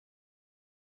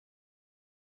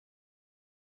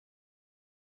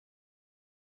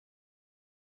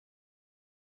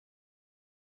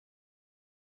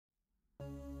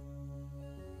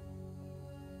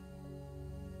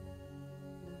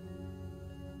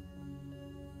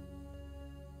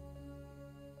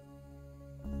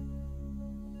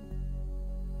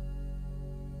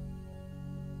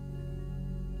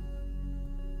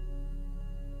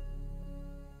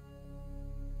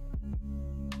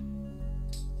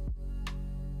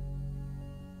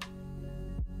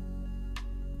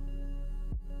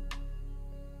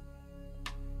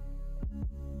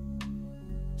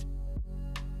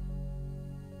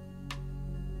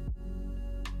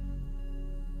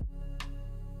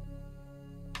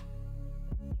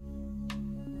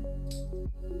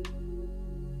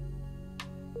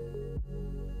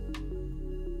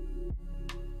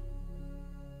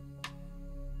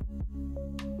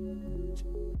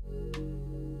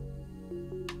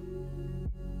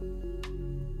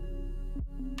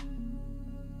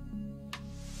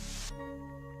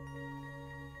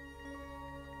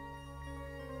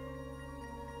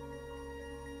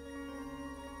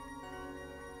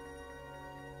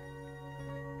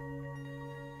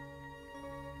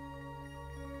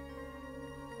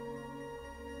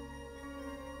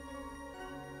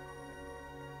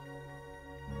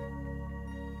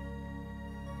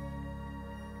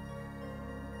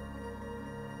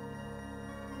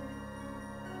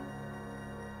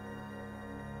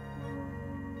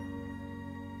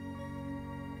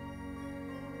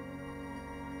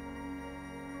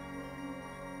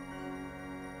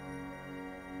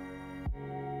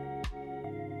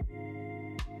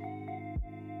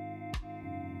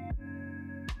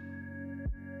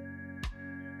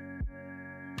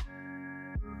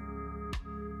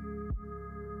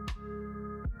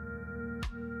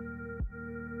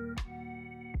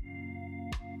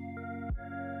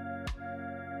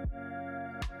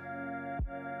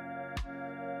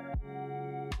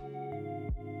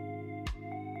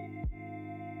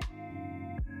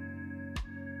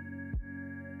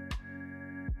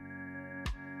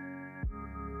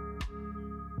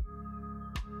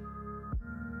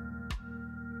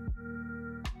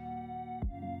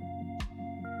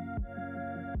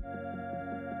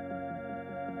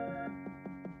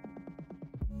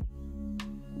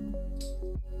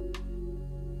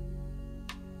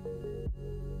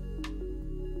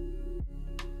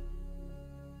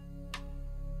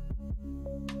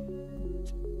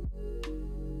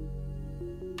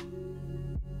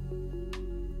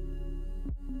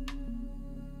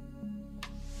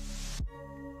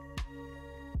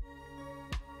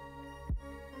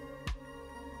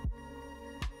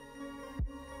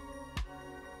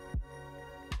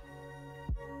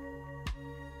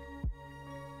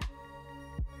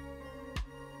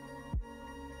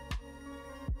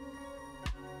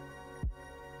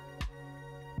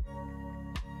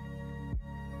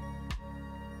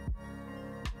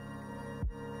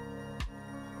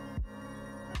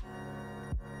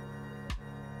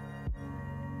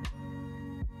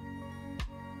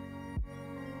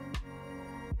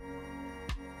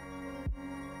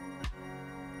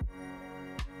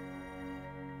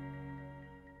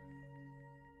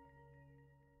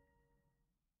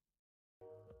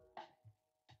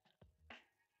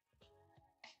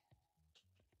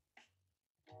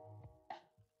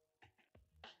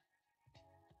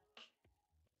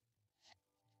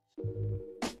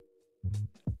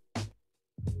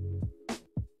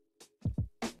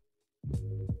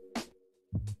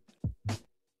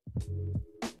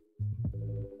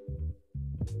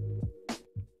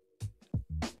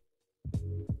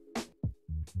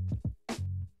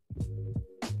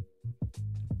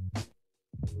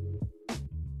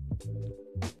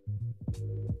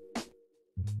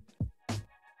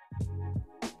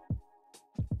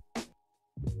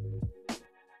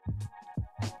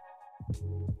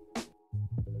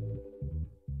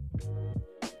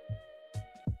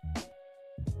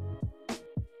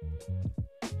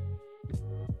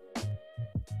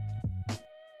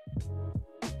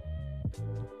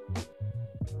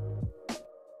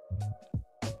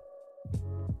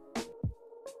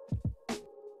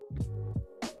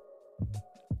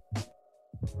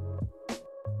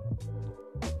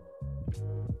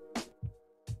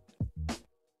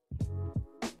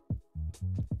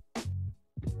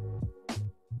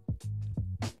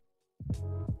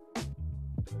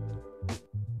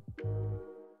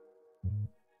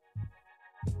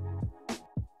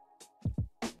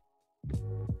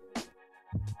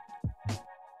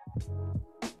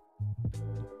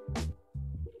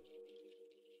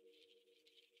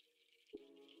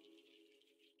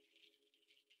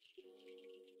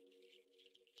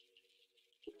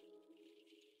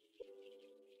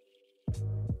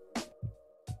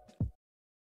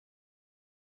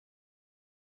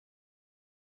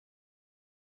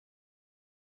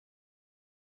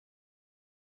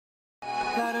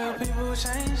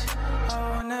change,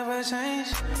 I will never change.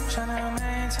 Tryna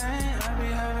maintain, I be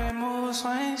having mood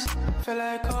swings. Feel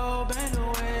like Cobain the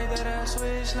way that I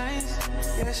switch lanes.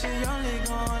 Yeah, she only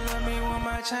gon' love me when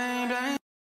my chain bang.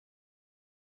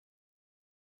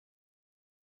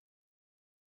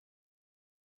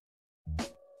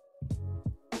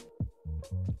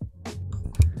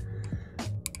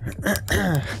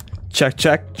 Check,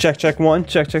 check, check, check one,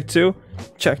 check, check two,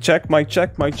 check, check, mic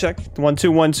check, 1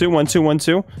 2 1 2 1 2 1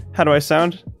 2. How do I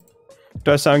sound?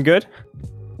 Do I sound good?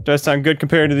 Do I sound good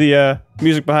compared to the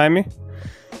music behind me?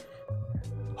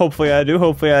 Hopefully I do.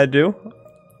 Hopefully I do.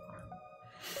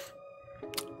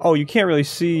 Oh, you can't really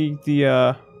see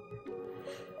the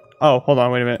Oh, hold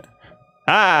on, wait a minute.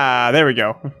 Ah, there we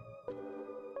go.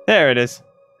 There it is.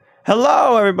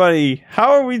 Hello, everybody.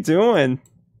 How are we doing?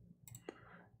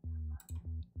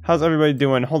 How's everybody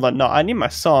doing? Hold on. No, I need my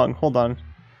song. Hold on.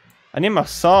 I need my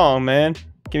song, man.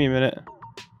 Give me a minute.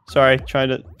 Sorry, trying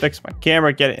to fix my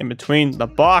camera, get it in between the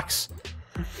box.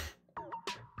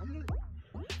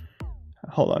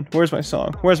 Hold on. Where's my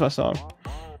song? Where's my song?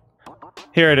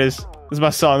 Here it is. This is my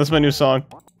song. This is my new song.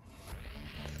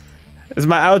 This is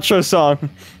my outro song.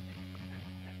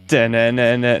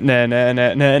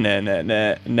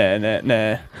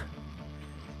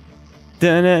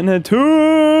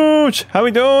 Tooch! How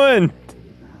we doing?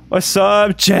 What's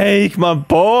up, Jake, my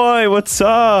boy? What's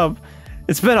up?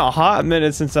 It's been a hot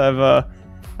minute since I've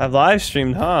live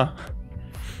streamed, huh?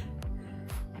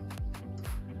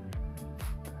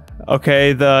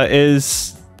 Okay, that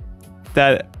is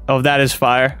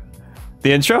fire.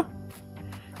 The intro?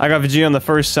 I got Vegeta on the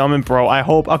first summon, bro. I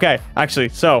hope. Okay, actually,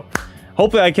 so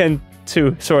hopefully I can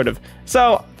too, sort of.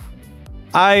 So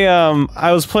I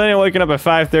was planning on waking up at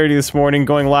 5:30 this morning,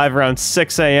 going live around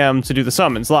 6 a.m. to do the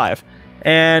summons live.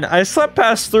 And I slept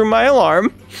past through my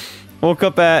alarm, woke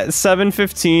up at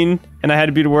 7:15, and I had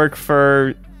to be to work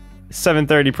for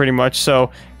 7:30 pretty much.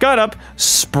 So got up,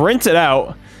 sprinted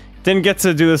out, didn't get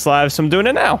to do this live, so I'm doing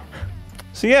it now.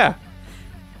 So yeah,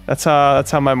 that's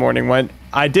how my morning went.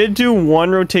 I did do one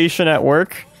rotation at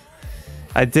work.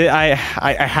 I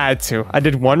had to. I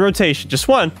did one rotation, just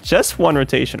one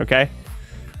rotation, okay?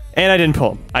 And I didn't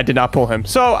pull him. I did not pull him.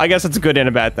 So I guess it's a good and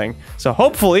a bad thing. So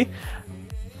hopefully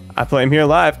I play him here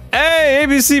live. Hey,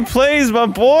 ABC Plays, my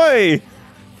boy!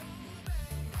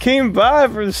 Came by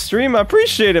for the stream. I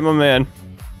appreciate it, my man.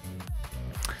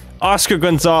 Oscar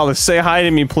Gonzalez, say hi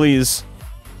to me, please.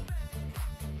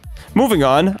 Moving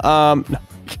on. No.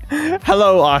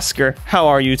 Hello, Oscar. How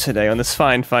are you today on this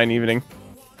fine evening?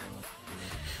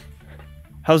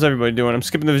 How's everybody doing? I'm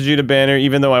skipping the Vegeta banner,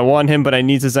 even though I want him, but I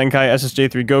need to Zenkai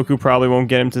SSJ3 Goku. Probably won't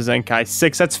get him to Zenkai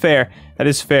 6. That's fair. That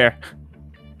is fair.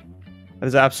 That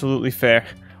is absolutely fair.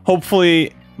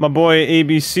 Hopefully, my boy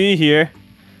ABC here,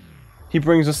 he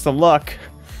brings us the luck.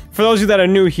 For those of you that are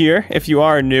new here, if you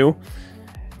are new,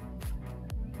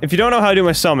 if you don't know how to do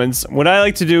my summons, what I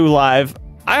like to do live,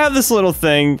 I have this little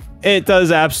thing. It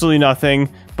does absolutely nothing,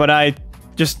 but I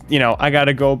just, you know, I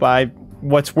gotta go by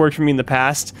what's worked for me in the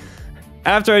past.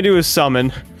 After I do a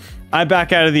summon, I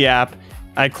back out of the app,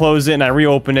 I close it, and I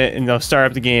reopen it, and I'll start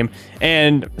up the game.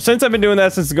 And since I've been doing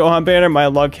that since the Gohan banner, my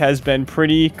luck has been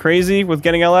pretty crazy with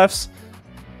getting LFs.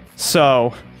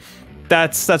 So,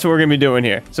 that's what we're going to be doing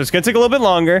here. So it's going to take a little bit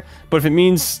longer, but if it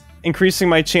means increasing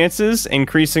my chances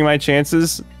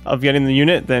of getting the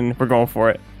unit, then we're going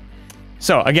for it.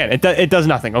 So, again, it does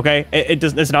nothing, okay?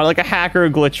 It's not like a hack or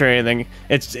a glitch or anything.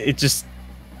 It just...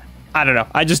 I don't know.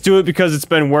 I just do it because it's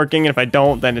been working, and if I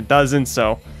don't, then it doesn't,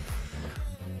 so...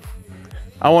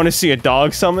 I want to see a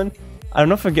dog summon. I don't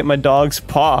know if I get my dog's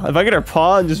paw. If I get her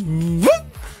paw and just...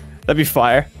 that'd be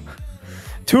fire.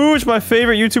 Tooch, my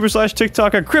favorite YouTuber /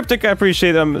 TikToker. Cryptic, I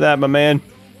appreciate that, my man.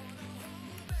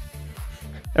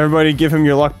 Everybody give him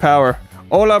your luck power.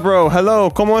 Hola, bro.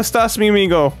 Hello. ¿Cómo estás, mi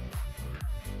amigo?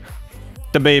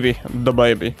 The baby.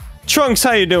 Trunks,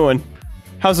 how you doing?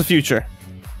 How's the future?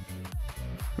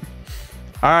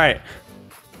 Alright.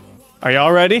 Are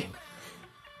y'all ready?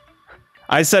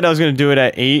 I said I was going to do it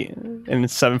at 8 and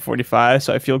it's 7:45,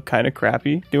 so I feel kind of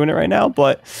crappy doing it right now,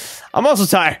 but I'm also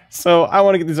tired, so I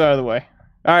want to get these out of the way.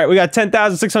 Alright, we got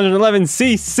 10,611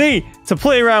 CC to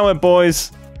play around with,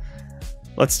 boys.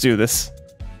 Let's do this.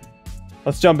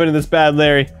 Let's jump into this bad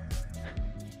Larry.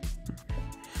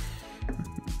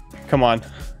 Come on.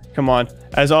 Come on.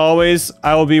 As always,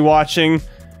 I will be watching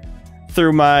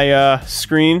through my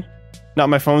screen. Not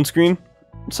my phone screen,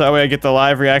 so that way I get the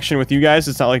live reaction with you guys.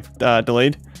 It's not like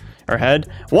delayed or head.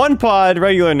 One pod,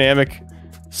 regular Namek,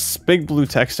 big blue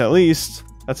text at least.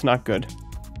 That's not good.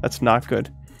 That's not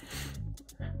good.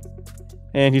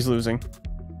 And he's losing.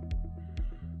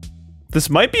 This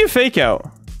might be a fake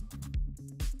out.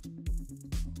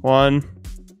 1,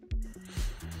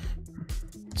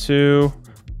 2.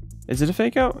 Is it a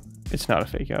fake out? It's not a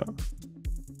fake out.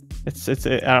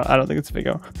 I don't think it's a fake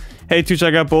out. Hey, Tooch,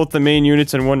 I got both the main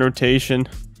units in one rotation.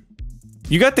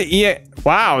 You got the EX.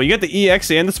 Wow, you got the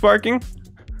EX and the sparking?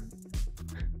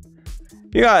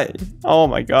 You got. Oh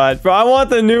my god. Bro, I want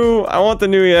the new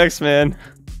EX, man.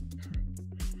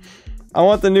 I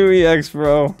want the new EX,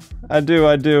 bro. I do.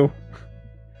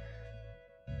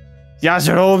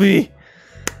 Yajirobe!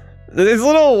 It's a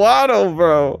little Watto,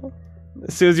 bro.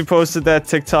 As soon as you posted that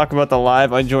TikTok about the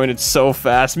live, I joined it so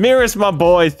fast. Mirrors, my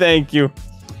boy, thank you.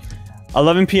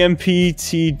 11 p.m.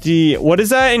 PTD. What is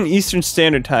that in Eastern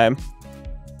Standard Time?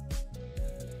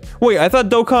 Wait, I thought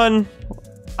Dokkan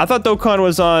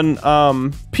was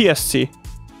on PST.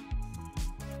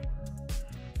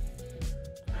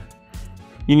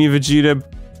 You need Vegeta,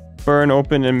 burn,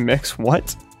 open, and mix.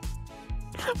 What?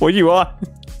 What are you on?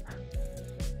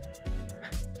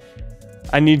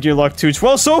 I need your luck, Tooch.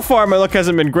 Well, so far my luck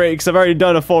hasn't been great because I've already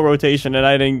done a full rotation and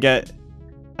I didn't get,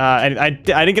 I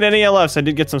didn't get any LFs. I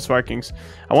did get some sparkings.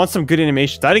 I want some good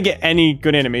animations. I didn't get any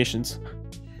good animations.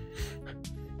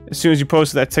 As soon as you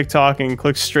posted that TikTok and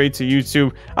click straight to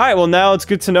YouTube. All right, well now it's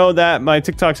good to know that my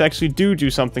TikToks actually do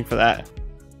something for that.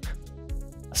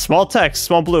 Small text,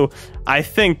 small blue. I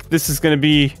think this is gonna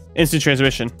be instant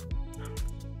transmission.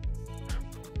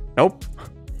 Nope,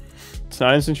 it's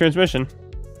not instant transmission.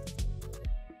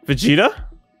 Vegeta?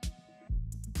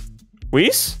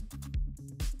 Whis?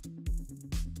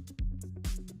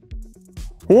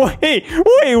 Wait,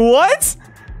 what?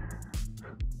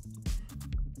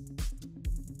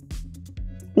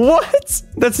 What?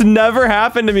 That's never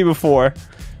happened to me before.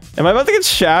 Am I about to get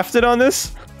shafted on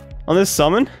this? On this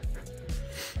summon?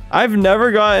 I've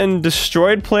never gotten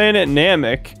Destroyed Planet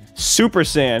Namek, Super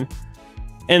Saiyan,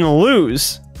 and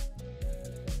lose.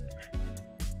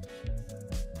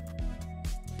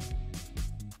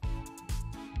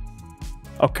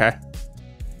 Okay.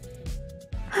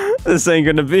 This ain't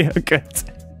gonna be a good...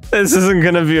 This isn't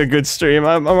gonna be a good stream.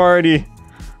 I'm already...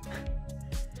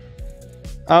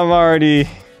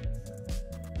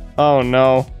 Oh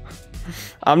no.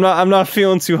 I'm not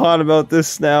feeling too hot about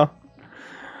this now.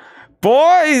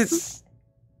 Boys!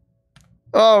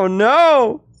 Oh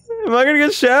no! Am I gonna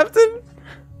get shafted?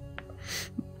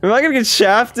 Am I gonna get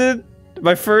shafted?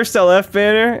 My first LF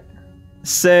banner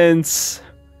since...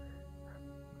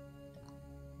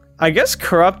 I guess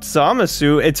Corrupt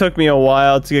Zamasu. It took me a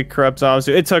while to get Corrupt Zamasu.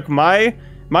 It took my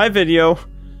video,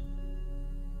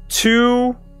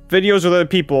 2 videos with other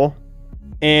people,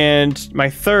 and my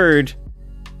 3rd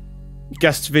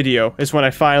guest video is when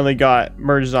I finally got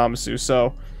Merge Zamasu.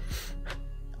 So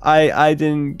I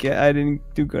didn't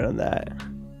do good on that.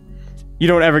 You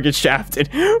don't ever get shafted.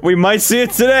 We might see it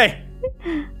today.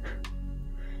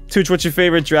 Tooch, what's your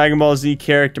favorite Dragon Ball Z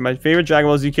character? My favorite Dragon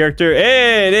Ball Z character,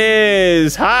 it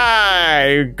is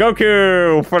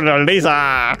Goku for the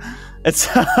laser. It's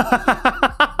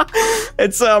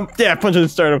yeah, punch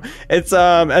and start him. It's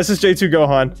SSJ2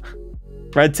 Gohan.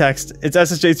 Red text. It's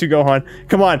SSJ2 Gohan.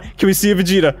 Come on, can we see a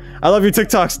Vegeta? I love your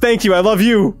TikToks. Thank you. I love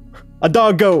you. A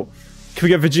dog go. Can we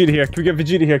get Vegeta here? Can we get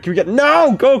Vegeta here? Can we get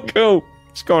no Goku?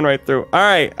 Just going right through. All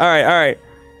right.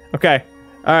 Okay.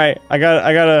 All right. I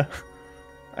gotta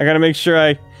make sure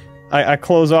I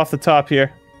close off the top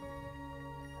here.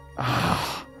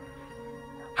 How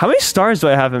many stars do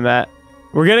I have him at?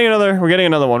 We're getting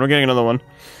another one.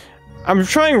 I'm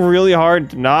trying really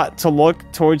hard not to look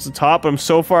towards the top, but I'm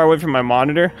so far away from my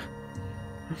monitor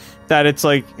that it's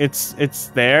like it's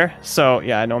there. So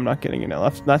yeah, I know I'm not getting it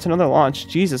left. That's another launch.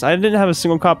 Jesus, I didn't have a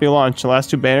single copy of launch. The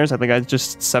last 2 banners, I think I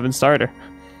just 7 starter.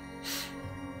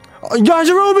 Oh,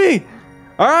 Yajirobe!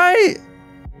 Alright!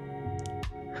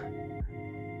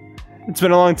 It's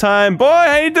been a long time. Boy,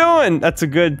 how you doing? That's a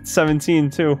good 17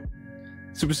 too.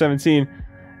 Super 17.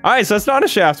 Alright, so that's not a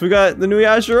shaft. We got the new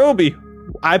Yajirobe.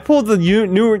 I pulled the new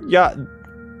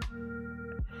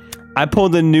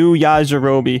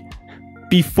Yajirobe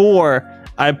before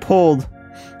I pulled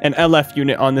an LF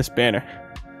unit on this banner.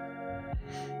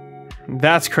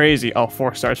 That's crazy. Oh,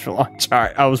 4 stars for launch.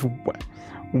 Alright, I was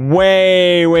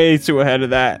way too ahead of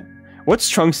that. What's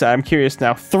Trunks at? I'm curious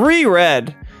now. 3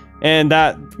 red. And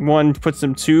that one puts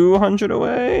him 200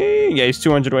 away. Yeah, he's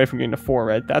 200 away from getting to 4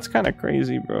 red. That's kind of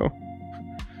crazy, bro.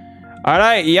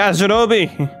 Alright,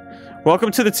 Yajirobe.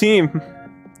 Welcome to the team.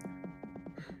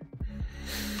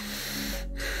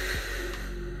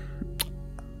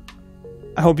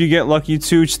 I hope you get lucky,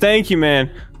 Tooch. Thank you, man.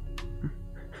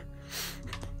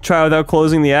 Try without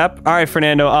closing the app. Alright,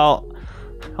 Fernando,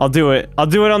 I'll do it. I'll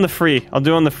do it on the free. I'll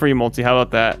do it on the free multi. How about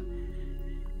that?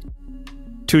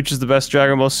 Tooch is the best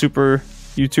Dragon Ball Super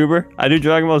YouTuber. I do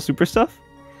Dragon Ball Super stuff.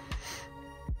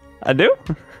 I do?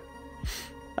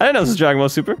 I didn't know this was Dragon Ball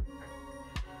Super.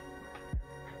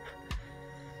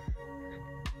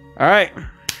 Alright.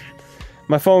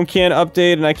 My phone can't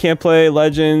update and I can't play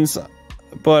Legends,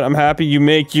 but I'm happy you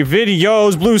make your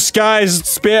videos. Blue skies,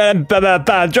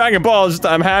 Dragon Balls.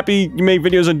 I'm happy you make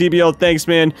videos on DBL. Thanks,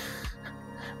 man.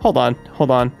 Hold on.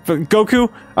 Goku?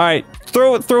 Alright,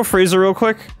 throw Frieza real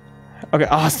quick. Okay,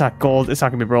 oh, it's not gold. It's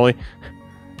not gonna be Broly.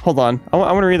 Hold on. I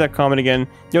want to read that comment again.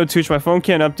 Yo, Tooch, my phone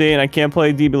can't update and I can't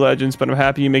play DB Legends, but I'm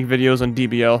happy you make videos on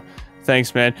DBL.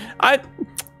 Thanks, man.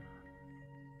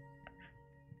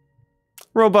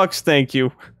 Robux, thank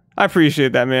you. I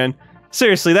appreciate that, man.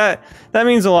 Seriously, that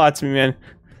means a lot to me, man.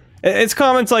 It's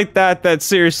comments like that that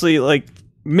seriously, like,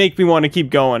 make me want to keep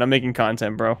going. I'm making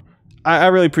content, bro. I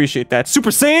really appreciate that. Super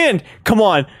Saiyan! Come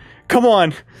on. Come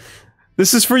on.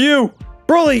 This is for you.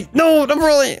 Broly! No, not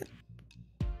Broly!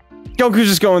 Goku's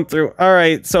just going through.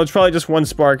 Alright, so it's probably just one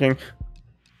sparking.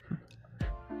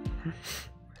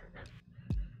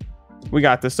 We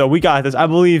got this, though. We got this. I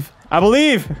believe. I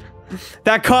believe!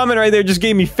 That comment right there just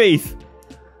gave me faith.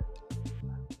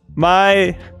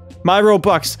 My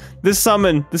Robux. This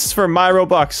summon. This is for my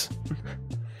Robux.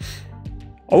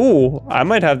 Oh, I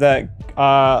might have that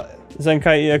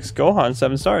Zenkai EX Gohan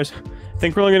 7 stars. I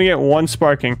think we're only gonna get one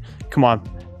sparking. Come on.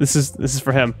 This is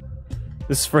for him.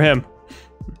 This is for him.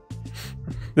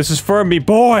 This is for me,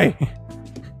 boy!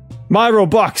 My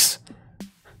Robux!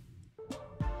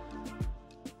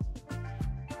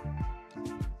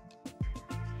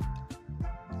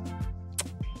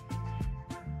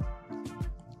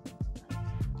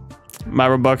 My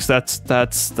Robux,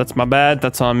 that's my bad.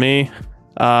 That's on me.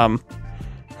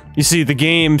 You see, the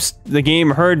game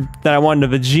heard that I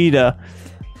wanted a Vegeta,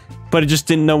 but it just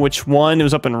didn't know which one. It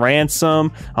was up in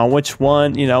ransom on which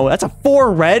one. You know, that's a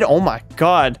 4 red. Oh my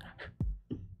god,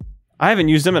 I haven't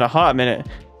used him in a hot minute.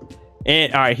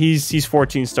 And all right, he's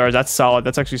 14 stars. That's solid.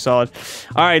 That's actually solid.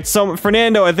 All right, so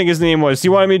Fernando, I think his name was. He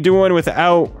wanted me to do one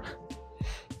without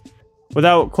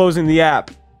closing the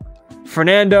app.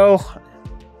 Fernando,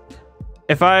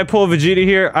 if I pull Vegeta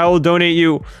here, I will donate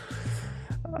you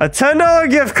a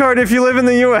 $10 gift card if you live in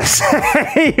the US.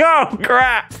 Yo,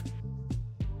 crap.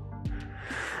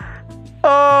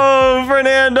 Oh,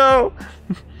 Fernando.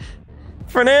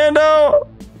 Fernando.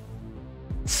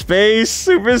 Space,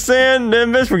 Super Saiyan,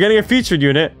 Nimbus. We're getting a featured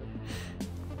unit.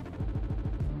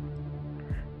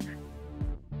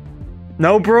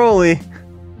 No Broly.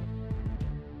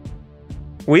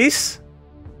 Whis?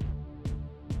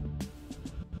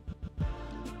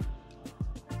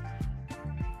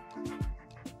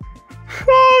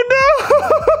 Oh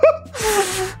no!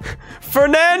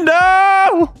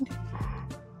 Fernando!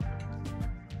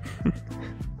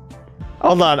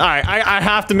 Hold on. Alright, I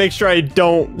have to make sure I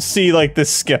don't see, like, this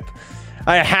skip.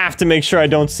 I have to make sure I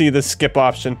don't see the skip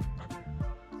option.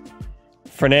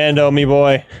 Fernando, me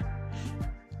boy.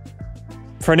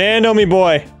 Fernando, me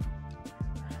boy.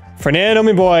 Fernando,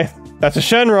 me boy. That's a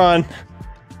Shenron.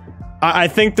 I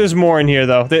think there's more in here,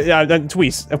 though.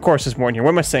 Tweets. Of course there's more in here. What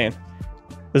am I saying?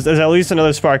 There's at least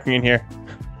another sparking in here.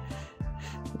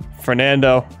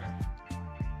 Fernando.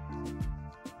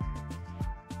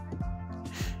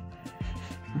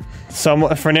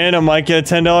 Fernando might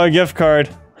get a $10 gift card.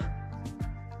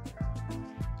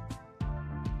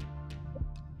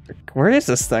 Where is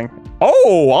this thing?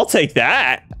 Oh, I'll take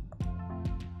that.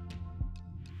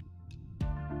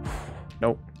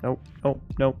 Nope, nope, nope,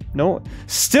 nope, no.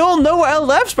 Still no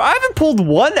LFs, but I haven't pulled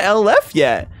one LF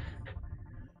yet.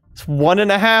 It's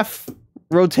 1.5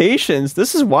 rotations.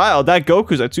 This is wild. That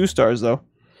Goku's at 2 stars, though.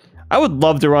 I would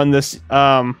love to run this,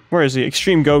 where is he?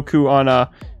 Extreme Goku on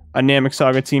a Namek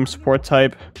Saga team support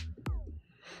type.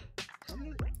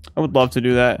 I would love to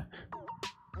do that.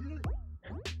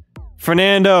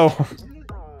 Fernando.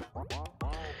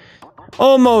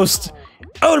 Almost,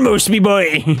 me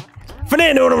boy.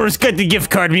 Fernando almost got the gift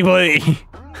card, me boy.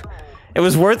 It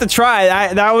was worth a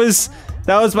try. That was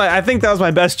my. I think that was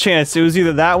my best chance. It was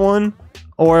either that one,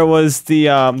 or it was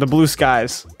the blue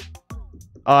skies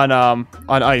on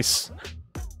ice.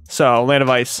 So Land of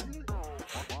Ice.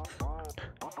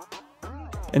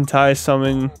 Entai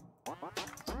summon.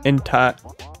 Entai.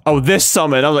 Oh, this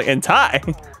summon. I was like,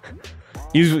 Entai.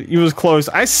 He was close.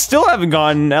 I still haven't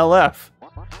gotten an LF.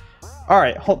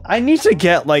 Alright, hold. I need to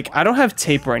get, like, I don't have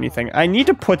tape or anything. I need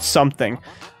to put something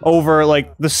over,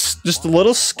 like, just a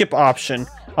little skip option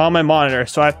on my monitor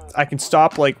so I can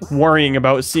stop, like, worrying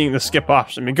about seeing the skip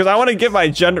option. Because I want to get my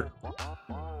gender.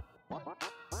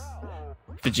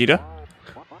 Vegeta?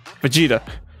 Vegeta.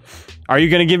 Are you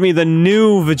gonna give me the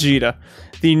new Vegeta?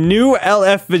 The new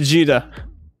LF Vegeta.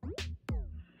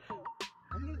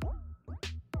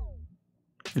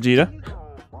 Vegeta.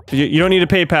 You don't need a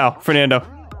PayPal, Fernando.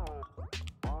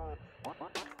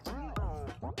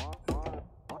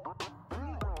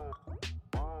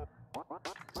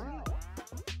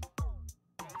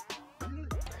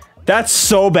 That's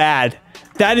so bad.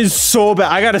 That is so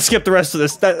bad. I gotta skip the rest of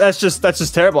this. That's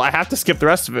just terrible. I have to skip the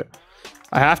rest of it.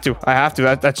 I have to.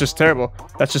 That's just terrible.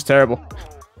 That's just terrible.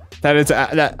 That is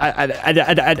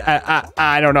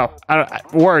I don't know.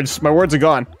 Words. My words are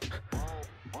gone.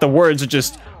 The words are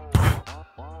just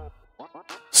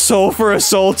soul for a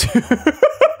soul too.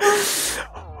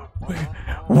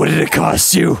 What did it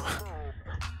cost you?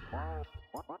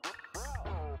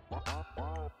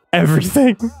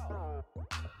 Everything.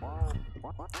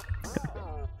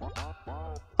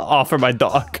 I'll offer my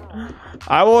dog.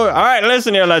 I will. All right,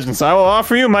 listen here, legends. I will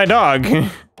offer you my dog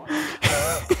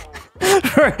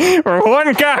for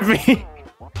one copy.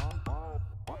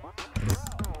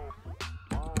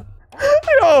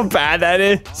 You know how bad that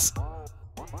is.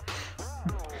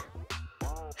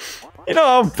 You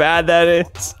know how bad that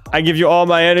is. I give you all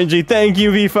my energy. Thank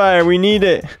you, V-Fire. We need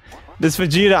it. This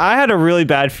Vegeta, I had a really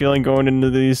bad feeling going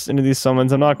into these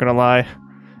summons. I'm not gonna lie.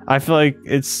 I feel like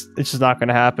it's just not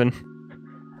gonna happen.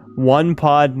 One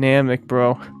pod Namek,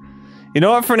 bro. You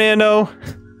know what, Fernando?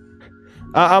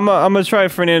 I'm gonna try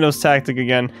Fernando's tactic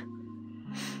again.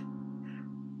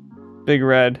 Big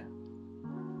Red.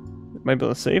 Might be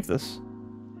able to save this.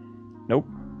 Nope.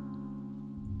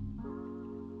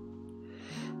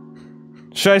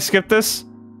 Should I skip this?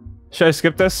 Should I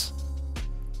skip this?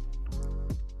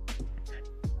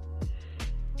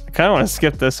 I kind of want to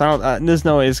skip this. I don't. There's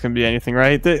no way it's gonna be anything,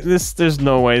 right? There's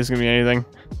no way it's gonna be anything.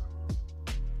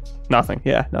 Nothing.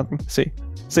 Yeah, nothing. See,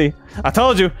 I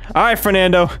told you. All right,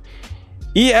 Fernando.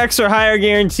 EX or higher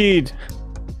guaranteed.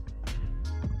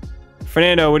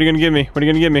 Fernando, what are you gonna give me? What are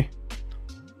you gonna give me?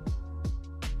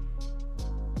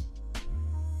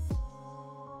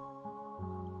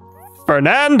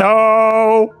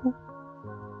 Fernando!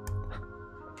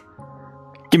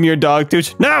 Give me your dog,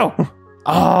 Tooch. No! Oh,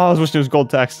 I was wishing it was gold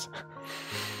text.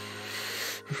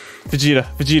 Vegeta.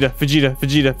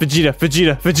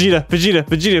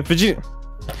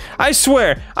 I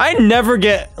swear, I never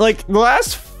get, like, the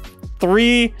last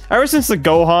 3, ever since the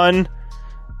Gohan,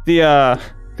 the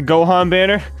Gohan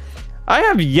banner, I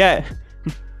have yet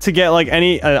to get, like,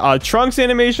 any, a Trunks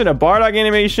animation, a Bardock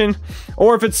animation,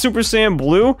 or if it's Super Saiyan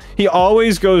Blue, he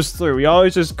always goes through. He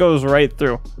always just goes right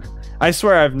through. I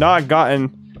swear I've not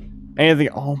gotten anything.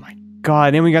 Oh my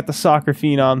god, and we got the soccer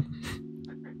phenom.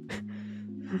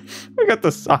 We got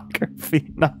the soccer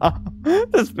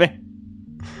phenom. This man.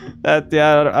 That,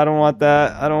 yeah, I don't want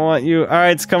that. I don't want you.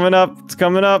 Alright, it's coming up. It's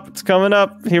coming up. It's coming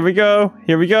up. Here we go.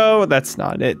 Here we go. That's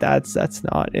not it. That's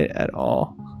not it at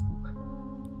all.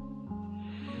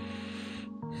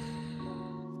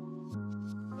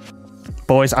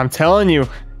 Boys, I'm telling you.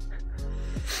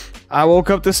 I woke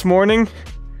up this morning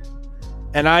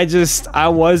and I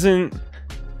wasn't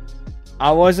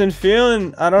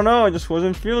feeling, I don't know, I just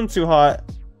wasn't feeling too hot.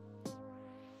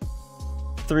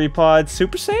 3-pod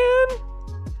Super Saiyan?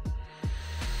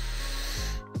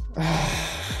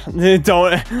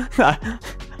 Don't,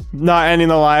 not ending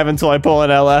the live until I pull an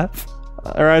LF.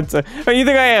 Alright, so, oh, you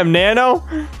think I am Nano?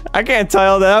 I can't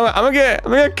tell that. I'm gonna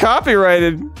get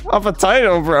copyrighted off a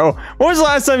title, bro. When was the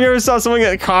last time you ever saw someone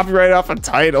get copyrighted off a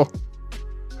title?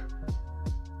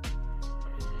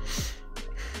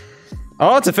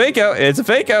 Oh, it's a fake out. It's a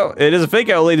fake out. It is a fake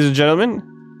out, ladies and gentlemen.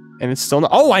 And it's still not.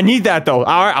 Oh, I need that though.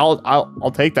 All right,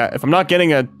 I'll take that. If I'm not getting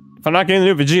the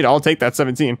new Vegeta, I'll take that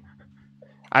 17.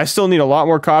 I still need a lot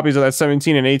more copies of that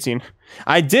 17 and 18.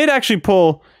 I did actually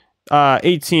pull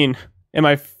 18 in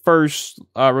my first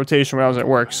rotation when I was at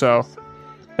work, so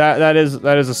that is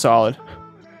a solid.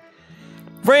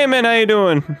 Raymond, how you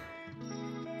doing?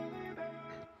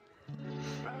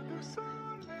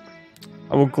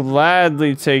 I will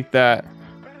gladly take that.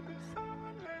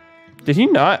 Did he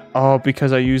not? Oh,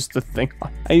 because I used the thing.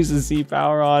 I used the Z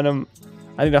power on him.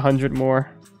 I need 100 more.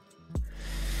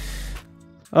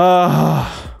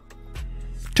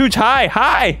 Tooch,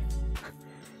 hi.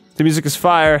 The music is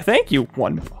fire. Thank you,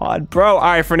 1-pod, bro. All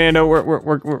right, Fernando,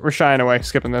 we're shying away,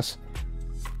 skipping this.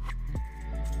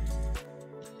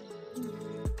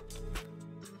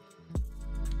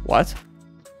 What?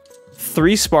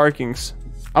 3 sparkings.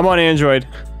 I'm on Android.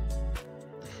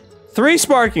 3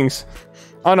 sparkings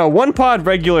on a 1-pod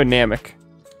regular Namek.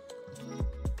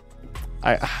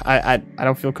 I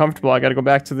don't feel comfortable. I gotta go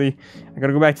back to the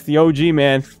OG,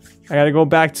 man. I gotta go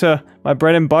back to my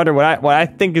bread and butter. What I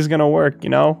think is gonna work. You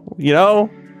know.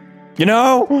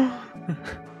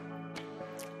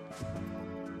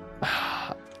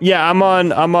 Yeah, I'm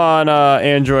on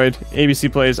Android. ABC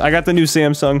Plays. I got the new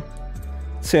Samsung.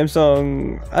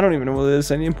 I don't even know what it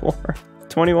is anymore.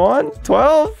 21?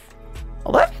 12?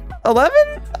 11?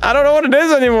 11? I don't know what it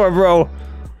is anymore, bro.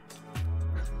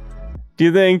 Do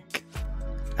you think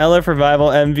LF Revival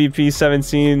MVP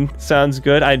 17 sounds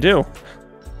good? I do.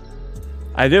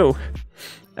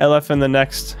 LF in the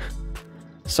next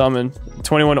summon.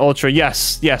 21 Ultra.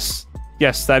 Yes,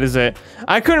 that is it.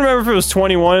 I couldn't remember if it was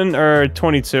 21 or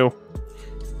 22.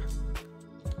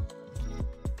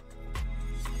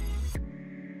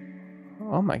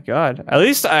 Oh my god. At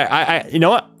least I you know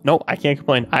what? No, I can't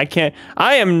complain.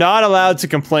 I am not allowed to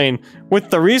complain. With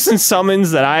the recent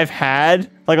summons that I've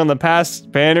had, like on the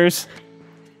past banners,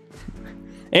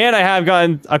 and I have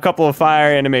gotten a couple of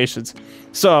fire animations.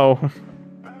 So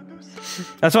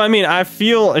that's what I mean. I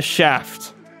feel a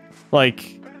shaft.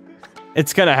 Like,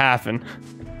 it's gonna happen.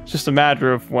 It's just a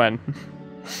matter of when.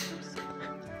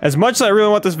 As much as I really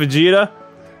want this Vegeta,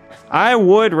 I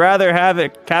would rather have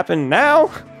it happen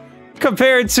now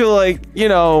compared to, like, you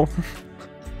know,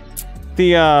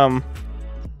 the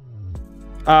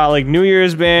like New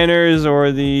Year's banners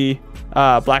or the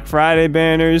Black Friday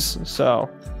banners. So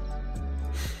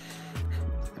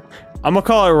I'm gonna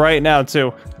call it right now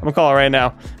too.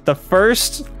 The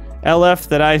first LF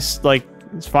that I like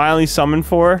finally summoned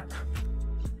for.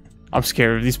 I'm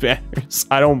scared of these banners.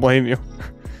 I don't blame you.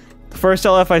 The first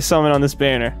LF I summon on this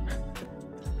banner,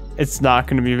 it's not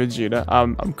gonna be Vegeta.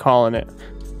 I'm calling it.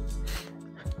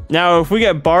 Now, if we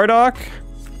get Bardock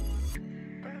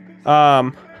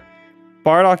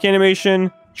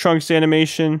animation, Trunks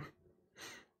animation,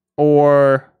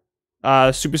 or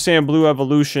Super Saiyan Blue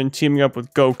Evolution teaming up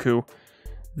with Goku,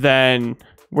 then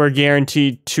we're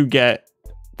guaranteed to get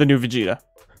the new Vegeta.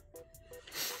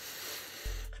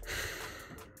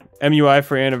 MUI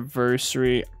for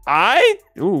anniversary.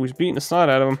 Ooh, he's beating the snot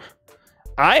out of him.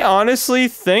 I honestly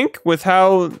think with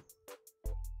how,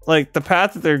 like, the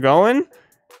path that they're going,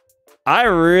 I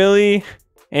really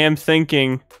am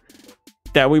thinking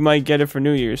that we might get it for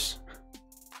New Year's.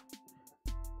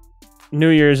 New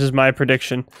Year's is my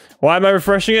prediction. Why am I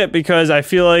refreshing it? Because I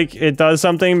feel like it does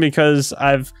something, because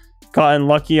I've gotten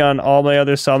lucky on all my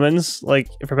other summons, like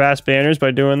for past banners, by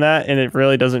doing that, and it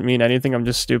really doesn't mean anything. I'm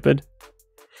just stupid.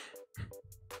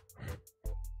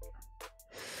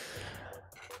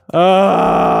 So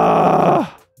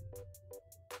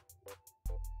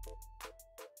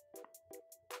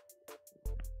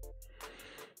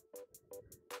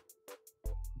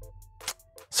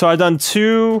I've done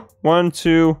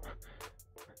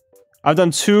I've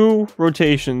done two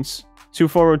rotations, 2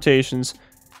 full rotations.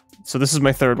 So this is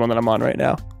my third one that I'm on right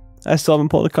now. I still haven't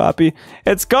pulled a copy.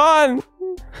 It's gone!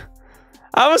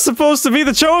 I was supposed to be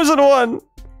the chosen one!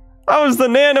 I was the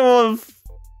nano of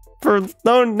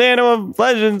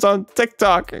legends on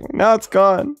TikTok. Now it's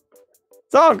gone.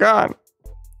 It's all gone.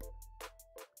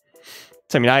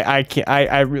 So, I mean, I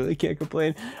really can't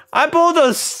complain. I pulled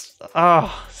a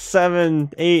 7,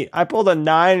 8. I pulled a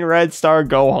 9 red star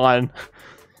Gohan.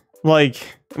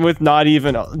 Like, with not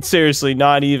even, seriously,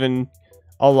 not even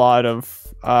a lot of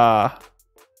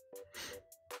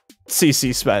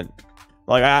CC spent.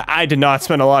 Like, I did not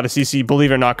spend a lot of CC, believe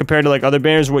it or not, compared to like other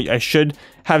banners, what I should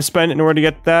have spent in order to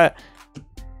get that.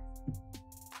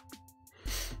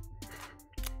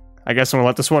 I guess I'm gonna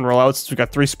let this one roll out since we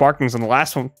got 3 sparkings on the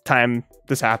last time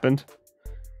this happened.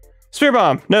 Spear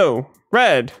Bomb, no.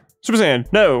 Red, Super Saiyan,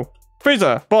 no.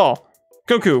 Frieza, Ball,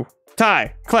 Goku,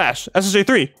 Tai, Clash,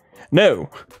 SSJ3, no.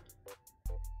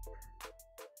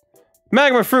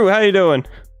 Magma Fruit, how you doing?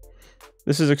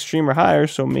 This is extreme or higher,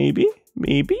 so maybe.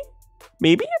 We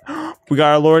got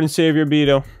our Lord and Savior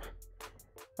Beto.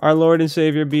 Our Lord and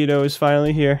Savior Beto is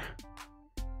finally here.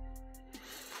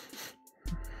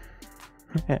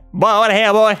 Boy, what a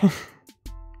hair, boy.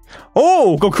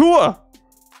 Oh, Gokua.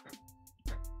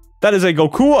 That is a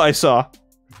Gokua I saw.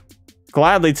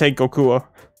 Gladly take Gokua.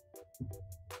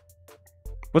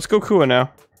 What's Gokua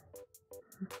now?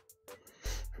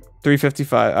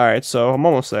 355. Alright, so I'm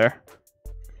almost there.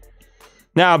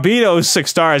 Now, Beto's 6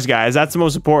 stars, guys. That's the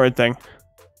most important thing.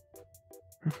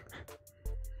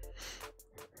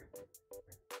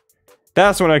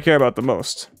 That's what I care about the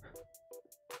most.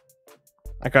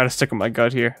 I gotta stick with my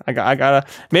gut here. I gotta...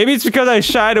 Maybe it's because I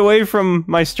shied away from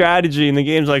my strategy and the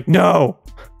game's like, no!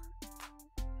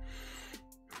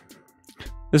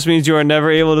 This means you are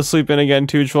never able to sleep in again,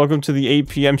 Tooch. Welcome to the 8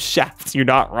 PM shaft. You're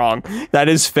not wrong. That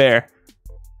is fair.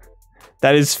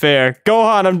 That is fair.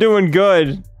 Gohan, I'm doing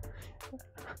good.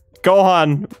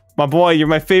 Gohan, my boy, you're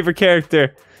my favorite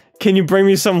character. Can you bring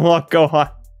me some luck,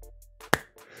 Gohan?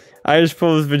 I just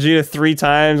pulled Vegeta 3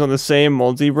 times on the same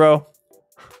multi, bro.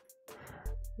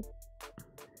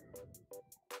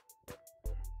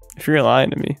 If you're lying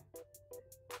to me.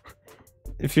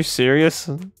 If you're serious,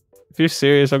 I'm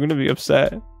gonna be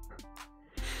upset.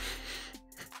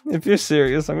 If you're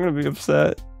serious, I'm gonna be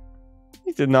upset.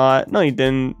 You did not. No, you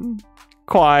didn't.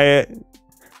 Quiet.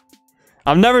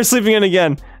 I'm never sleeping in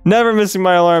again. Never missing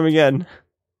my alarm again.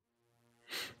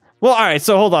 Well, alright,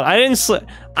 so hold on. I didn't sleep.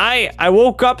 I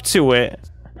woke up to it.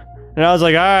 And I was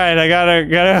like, alright, I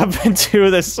gotta up and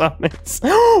do this summons.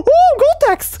 Oh, gold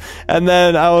text! And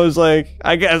then I was like,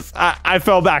 I guess, I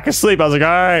fell back asleep. I was like,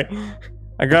 alright,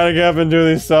 I gotta get up and do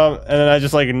these stuff. And then I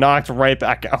just like knocked right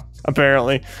back out,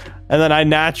 apparently. And then I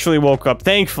naturally woke up,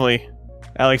 thankfully,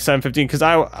 at like 7:15, because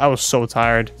I was so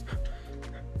tired.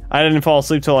 I didn't fall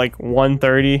asleep till like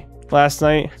 1:30 last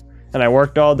night. And I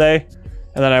worked all day.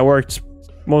 And then I worked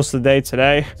most of the day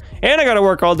today. And I gotta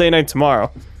work all day night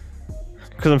tomorrow.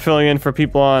 Because I'm filling in for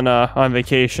people on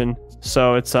vacation.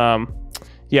 So it's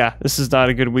yeah, this is not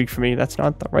a good week for me. That's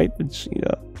not the right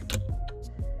Vegeta.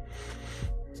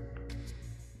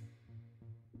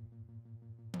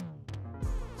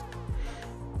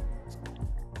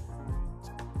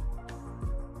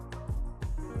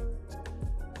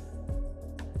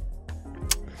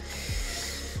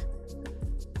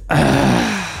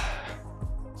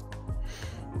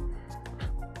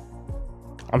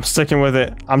 I'm sticking with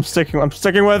it. I'm sticking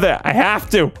with it. I have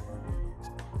to.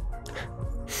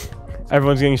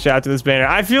 Everyone's getting shot to this banner.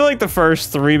 I feel like the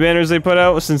first 3 banners they put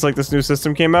out since like this new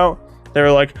system came out, they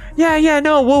were like, yeah,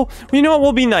 no, well, you know what,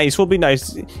 we'll be nice.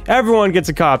 Everyone gets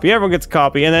a copy.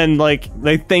 And then like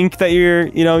they think that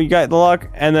you got the luck,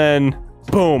 and then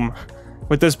boom,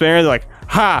 with this banner, they're like,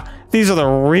 ha, these are the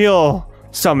real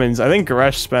summons. I think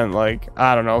Goresh spent like,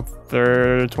 I don't know,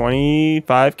 25k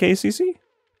CC,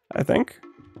 I think,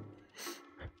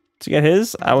 to get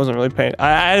his. I wasn't really paying. I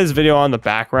had his video on the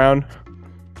background.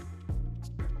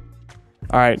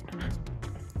 All right.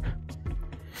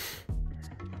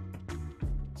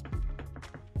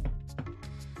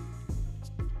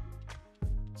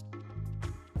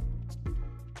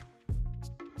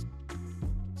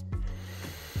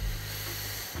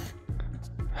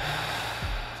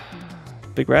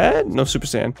 Big Red? No Super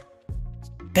Saiyan.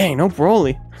 Dang, no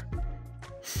Broly.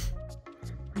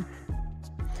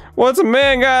 What's a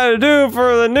man gotta do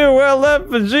for the new LF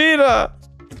Vegeta?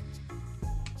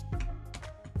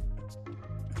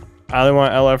 I only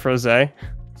want LF Rose.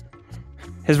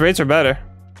 His rates are better.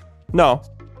 No.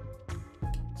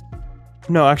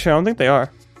 No, actually, I don't think they are.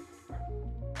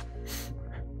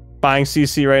 Buying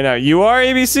CC right now. You are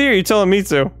ABC, or are you telling me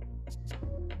to?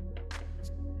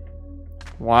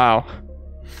 Wow.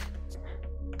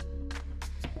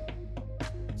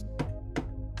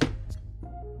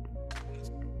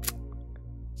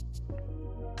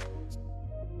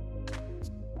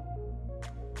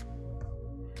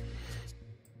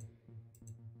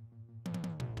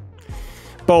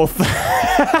 Both.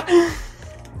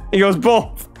 He goes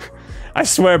both. I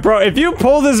swear, bro, if you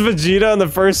pull this Vegeta on the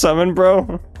first summon,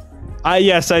 bro.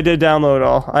 Yes, I did download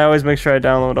all. I always make sure I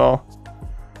download all.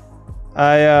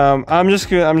 I'm just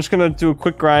gonna do a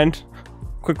quick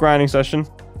grinding session.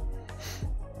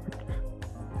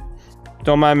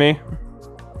 Don't mind me.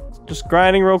 Just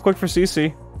grinding real quick for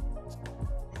CC.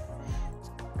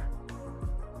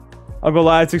 I'll go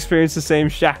live to experience the same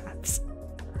shots.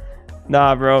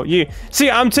 Nah, bro. You see,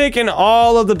 I'm taking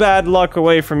all of the bad luck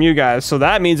away from you guys. So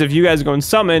that means if you guys go and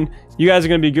summon, you guys are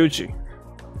gonna be Gucci.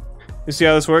 You see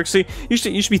how this works? See, you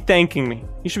should be thanking me.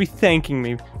 You should be thanking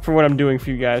me for what I'm doing for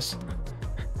you guys.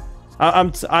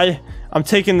 I'm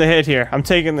taking the hit here. I'm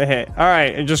taking the hit. All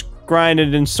right, and just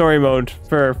grinded in story mode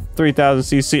for 3000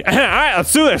 CC. All right,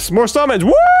 let's do this. More summons.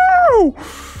 Woo!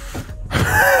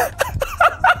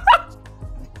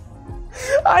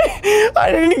 I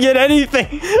didn't get anything.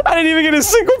 I didn't even get a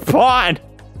single pod.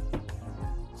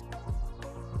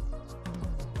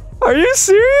 Are you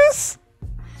serious?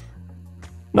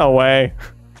 No way.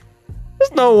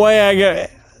 There's no way I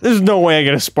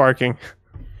get a sparking.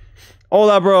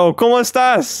 Hola, bro. ¿Cómo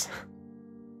estás?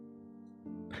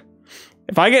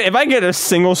 If I get a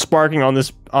single sparking on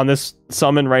this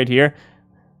summon right here,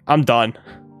 I'm done.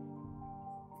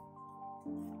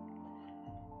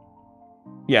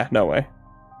 Yeah, no way.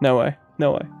 No way.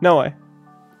 No way. No way.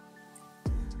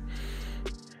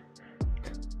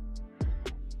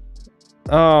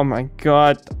 Oh my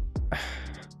god.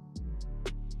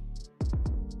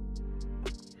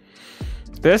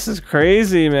 This is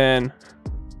crazy, man.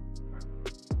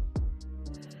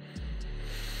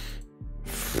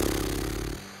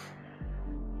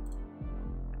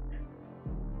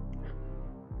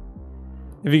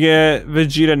 If you get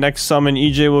Vegeta next summon,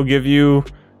 EJ will give you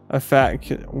a fat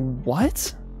kid.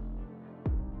 What?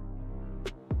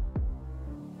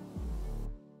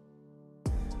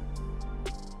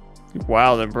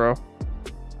 Wow, then, bro.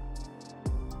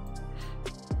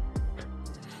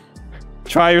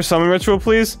 Try your summon ritual,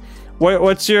 please.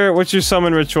 What's your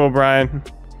summon ritual, Brian?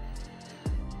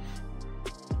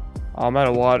 Oh, I'm out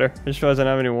of water. I just realized I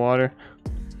don't have any water.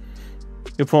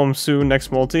 You'll pull him soon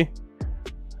next multi.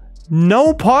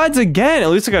 No pods again. At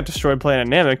least I got destroyed playing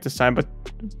dynamic this time, but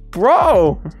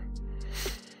bro.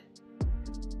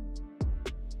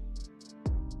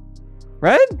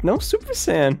 Red? No Super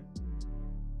Saiyan.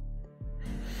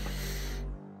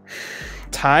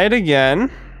 Tied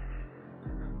again.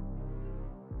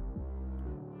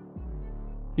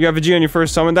 You got Vegeta on your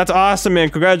first summon. That's awesome, man.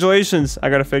 Congratulations. I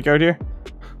got a fake out here.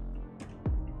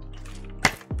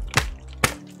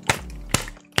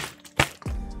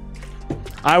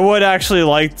 I would actually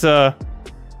like to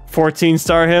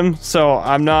 14-star him, so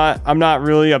I'm not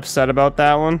really upset about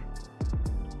that one.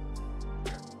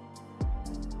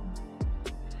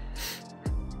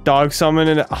 Dog summon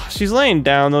and oh, she's laying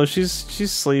down though.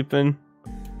 She's sleeping.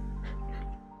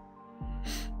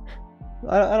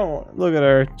 I don't look at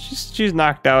her. She's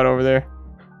knocked out over there.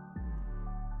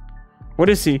 What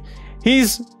is he?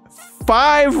 He's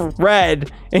 5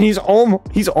 red and he's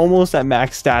almost at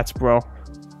max stats, bro.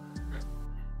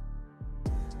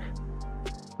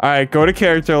 All right, go to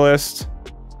character list.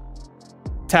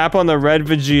 Tap on the red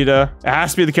Vegeta. It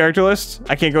has to be the character list.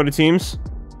 I can't go to teams.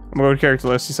 I'm gonna go to character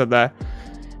list. He said that.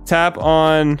 Tap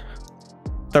on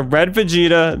the red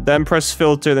Vegeta, then press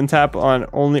filter, then tap on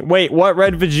only. Wait, what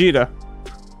red Vegeta?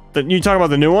 You talking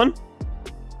about the new one?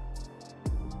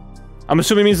 I'm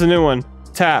assuming it means the new one.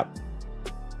 Tap.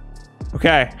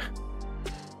 Okay.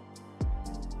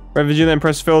 Red Vegeta, then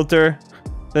press filter,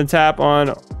 then tap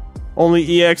on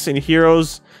only EX and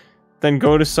heroes, then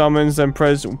go to summons, then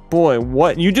press. Boy,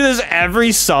 what? You do this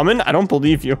every summon? I don't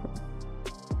believe you.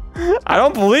 I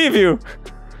don't believe you.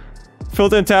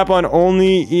 Filter and tap on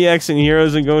only EX and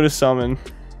heroes and go to summon.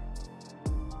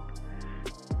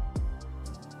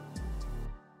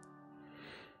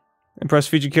 And press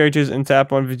featured characters and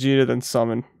tap on Vegeta, then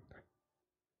summon.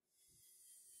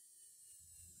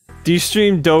 Do you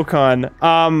stream Dokkan?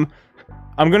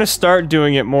 I'm gonna start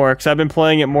doing it more because I've been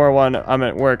playing it more when I'm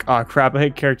at work. Oh crap, I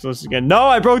hate character lists again. No,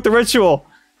 I broke the ritual!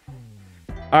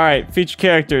 Alright, featured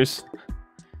characters.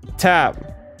 Tap.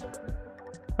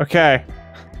 Okay.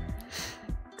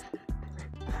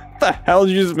 What the hell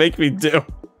did you just make me do?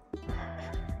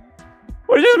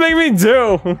 What did you just make me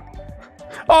do?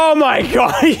 Oh my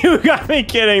god, you got me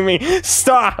kidding me.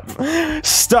 Stop.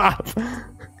 Stop.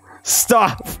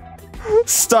 Stop.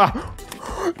 Stop.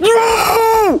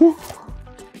 No!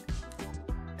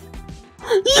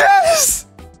 Yes!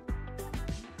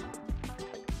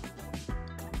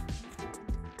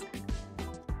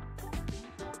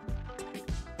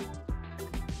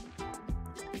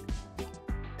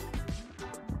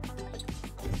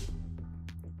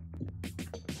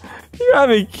 You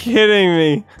gotta be kidding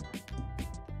me.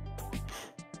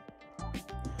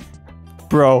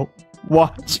 Bro,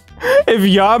 watch. If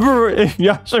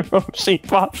Yajiroshi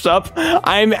pops up,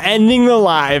 I'm ending the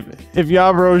live if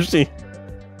Yajiroshi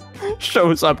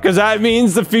shows up, because that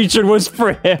means the featured was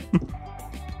for him.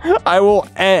 I will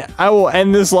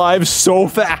end this live so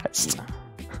fast.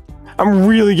 I'm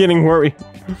really getting worried.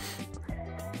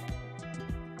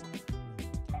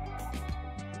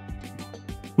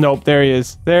 Nope, there he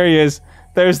is. There he is.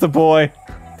 There's the boy.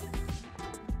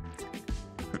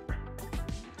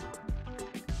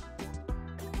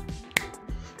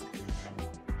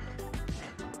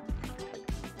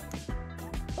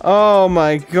 Oh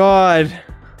my god.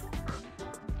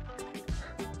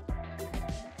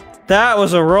 That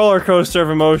was a roller coaster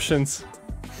of emotions.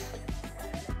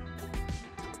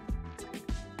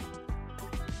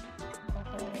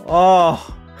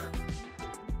 Oh.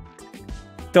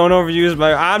 Don't overuse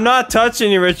my... I'm not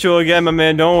touching your ritual again, my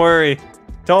man. Don't worry.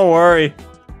 Don't worry.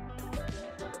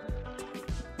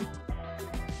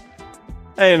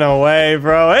 Ain't no way,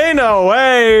 bro. Ain't no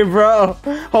way, bro.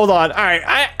 Hold on. All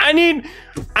right.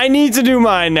 I need to do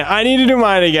mine now. I need to do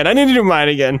mine again. I need to do mine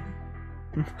again.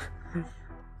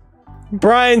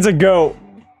 Brian's a goat.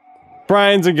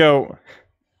 Brian's a goat.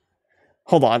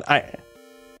 Hold on. I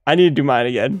need to do mine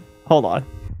again. Hold on.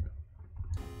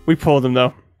 We pulled him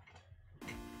though.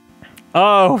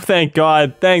 Oh, thank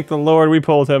God. Thank the Lord we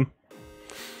pulled him.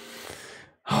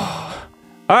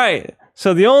 Alright,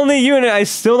 so the only unit I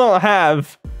still don't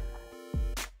have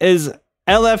is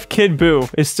LF Kid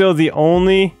Buu. Is still the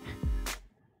only...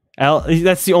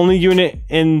 that's the only unit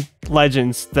in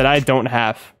Legends that I don't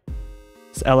have.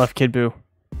 It's LF Kid Buu.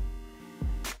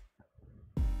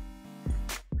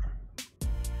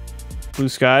 Blue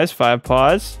skies, 5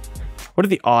 pods. What are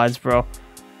the odds, bro?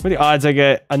 What are the odds I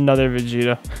get another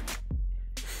Vegeta?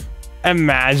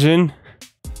 Imagine.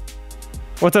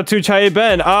 What's up, Tooch? How you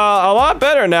been? A lot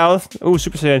better now. Oh,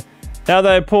 Super Saiyan. Now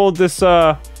that I pulled this,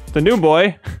 the new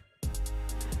boy.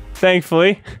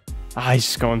 Thankfully. He's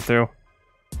just going through.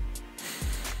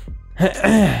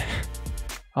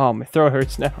 Oh, my throat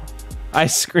hurts now. I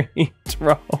screamed,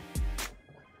 bro.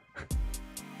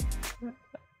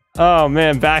 Oh,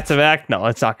 man, back to back? No,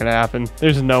 it's not gonna happen.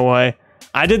 There's no way.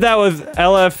 I did that with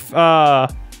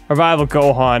LF, Revival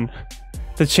Gohan.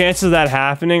 The chances of that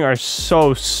happening are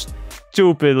so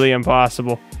stupidly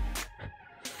impossible.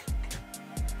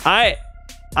 I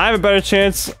have a better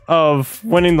chance of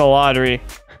winning the lottery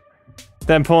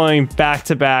than pulling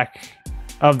back-to-back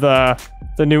of the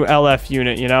new LF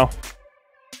unit, you know?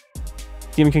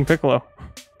 Demon King Piccolo.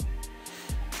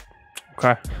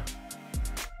 Okay.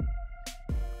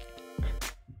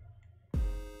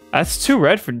 That's 2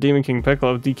 red for Demon King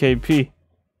Piccolo, DKP.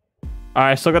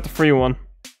 Alright, still got the free one.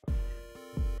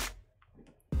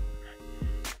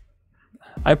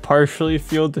 I partially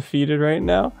feel defeated right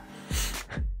now.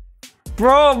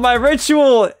 Bro, my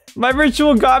ritual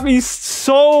got me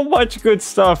so much good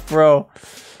stuff, bro.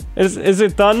 Is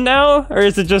it done now? Or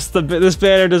is it just this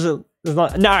banner does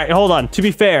not... No, alright, hold on. To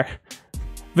be fair,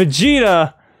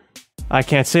 Vegeta... I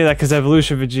can't say that because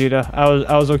Evolution Vegeta.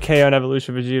 I was okay on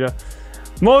Evolution Vegeta.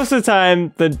 Most of the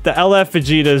time, the LF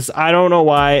Vegetas, I don't know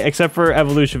why, except for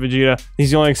Evolution Vegeta. He's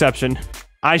the only exception.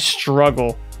 I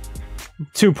struggle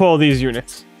to pull these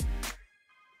units.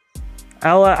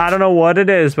 I don't know what it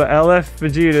is, but LF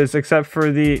Vegetas, except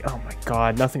for the... Oh my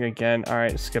god, nothing again.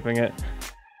 Alright, skipping it.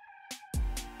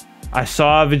 I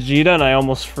saw Vegeta and I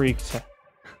almost freaked.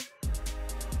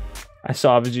 I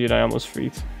saw Vegeta, I almost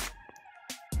freaked.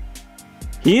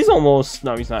 He's almost...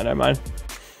 No, he's not. Never mind.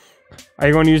 Are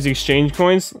you going to use the exchange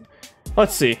coins?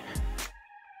 Let's see.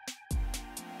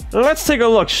 Let's take a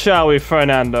look, shall we,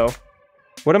 Fernando?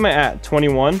 What am I at?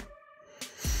 21?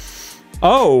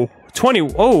 Oh,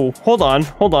 20. Oh, hold on.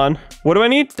 Hold on. What do I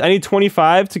need? I need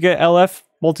 25 to get LF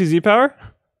multi-Z power?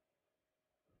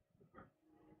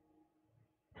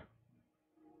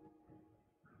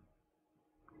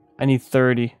 I need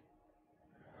 30.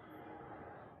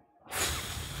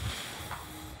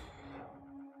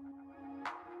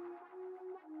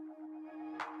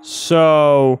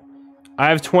 So, I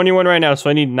have 21 right now, so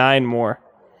I need 9 more.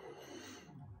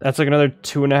 That's like another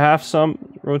 2.5 some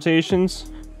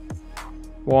rotations.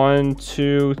 1,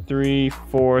 2, 3,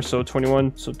 4, so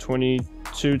 21, so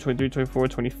 22, 23, 24,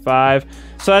 25.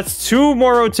 So that's 2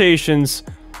 more rotations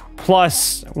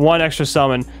plus 1 extra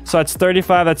summon. So that's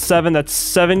 35, that's 7, that's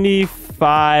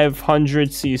 7,500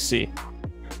 CC.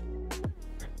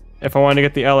 If I want to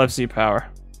get the LFZ power.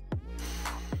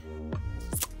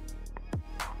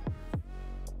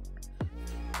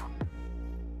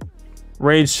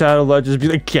 Rage Shadow Legends be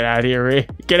like, get out of here, Rage.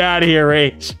 Get out of here,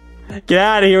 Rage. Get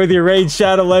out of here with your Rage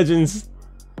Shadow Legends.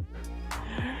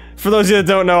 For those of you that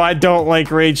don't know, I don't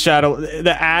like Rage Shadow.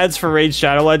 The ads for Rage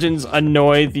Shadow Legends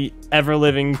annoy the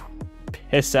ever-living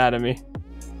piss out of me.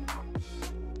 I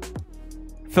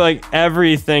feel like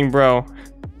everything, bro.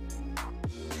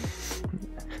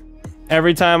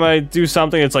 Every time I do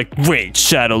something, it's like, Rage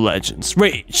Shadow Legends.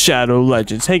 Rage Shadow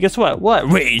Legends. Hey, guess what? What?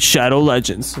 Rage Shadow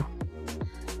Legends.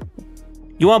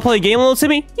 You want to play a game a little,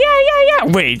 Timmy? Yeah.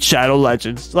 Wait, Shadow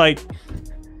Legends. Like,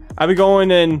 I've been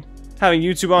going and having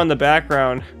YouTube on in the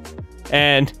background,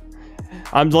 and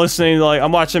I'm listening to, like,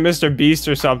 I'm watching Mr. Beast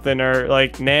or something, or,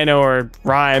 like, Nano or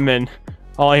Rhyme, and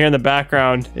all I hear in the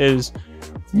background is,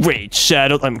 wait,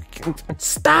 Shadow...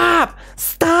 Stop!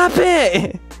 Stop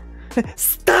it!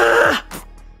 Stop!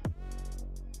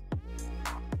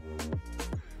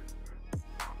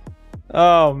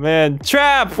 Oh man,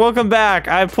 Trap, welcome back.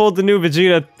 I pulled the new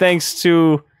Vegeta thanks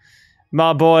to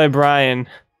my boy Brian.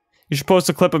 You should post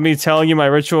a clip of me telling you my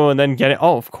ritual and then get it.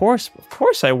 Oh, of course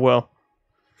I will.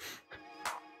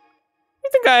 You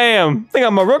think I am? Think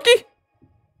I'm a rookie?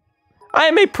 I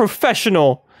am a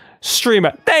professional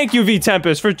streamer. Thank you, V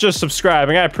Tempest, for just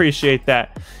subscribing. I appreciate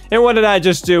that. And what did I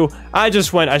just do? I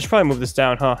just went. I should probably move this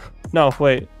down, huh? No,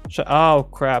 wait. Oh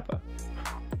crap.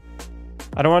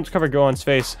 I don't want to cover Gohan's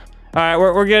face. All right,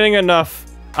 we're getting enough.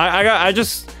 I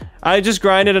just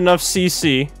grinded enough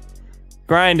CC.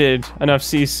 Grinded enough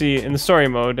CC in the story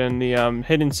mode and the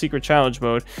hidden secret challenge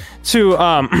mode to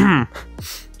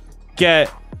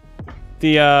get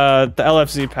the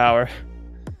LFZ power.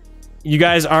 You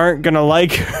guys aren't gonna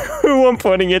like who I'm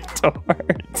putting it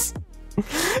towards.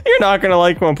 You're not gonna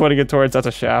like who I'm putting it towards. That's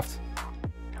a shaft.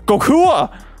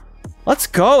 Gokua! Let's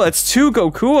go. That's 2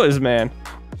 Gokuas, man.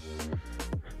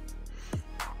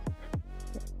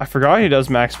 I forgot he does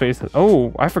max space.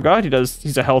 Oh, I forgot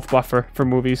he's a health buffer for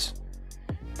movies.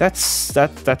 That's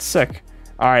sick.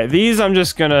 All right, these I'm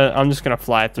just gonna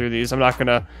fly through these. I'm not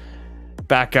gonna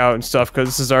back out and stuff because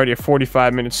this is already a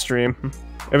 45-minute stream.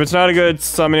 If it's not a good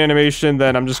summon animation,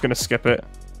 then I'm just gonna skip it.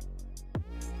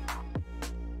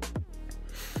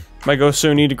 My go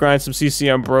soon, need to grind some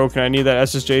CC. I'm broke and I need that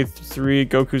SSJ 3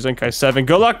 Goku Zenkai 7.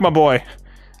 Good luck, my boy.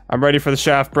 I'm ready for the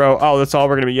shaft, bro. Oh, that's all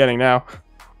we're gonna be getting now.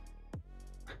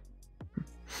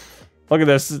 Look at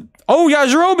this. Oh,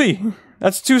 Yajirobe!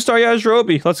 That's 2-star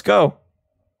Yajirobe. Let's go.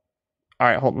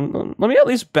 Alright, hold on. Let me at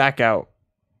least back out.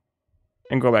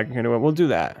 And go back into it. We'll do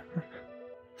that.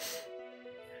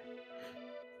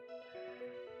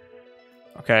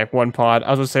 Okay, 1 pod. I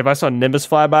was gonna say, if I saw Nimbus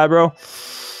fly by, bro.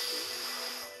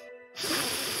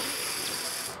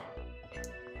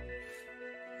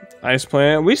 Ice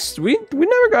Plant. We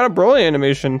never got a Broly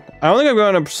animation. I don't think I've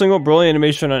gotten a single Broly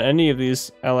animation on any of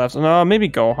these LFs. No, maybe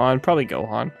Gohan. Probably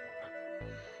Gohan.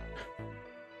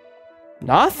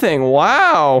 Nothing.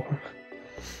 Wow.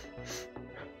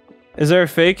 Is there a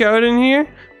fake out in here?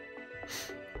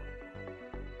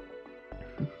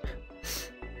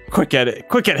 Quick edit.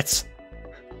 Quick edits.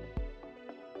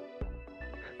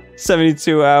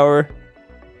 72 hour.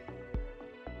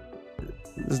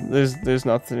 There's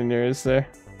nothing in there, is there?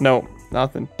 No,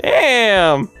 nothing.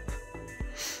 Damn!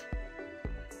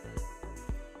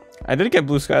 I did get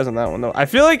blue skies on that one though. I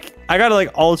feel like I gotta like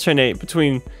alternate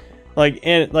between like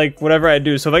whatever I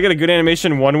do. So if I get a good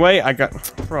animation one way, I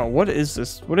got bro, what is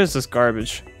this? What is this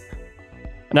garbage?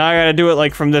 Now I gotta do it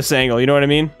like from this angle, you know what I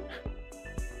mean?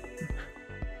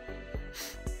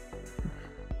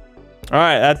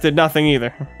 Alright, that did nothing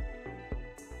either.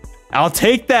 I'll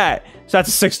take that! So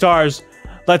that's 6 stars.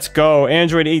 Let's go.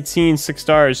 Android 18, 6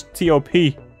 stars. TOP.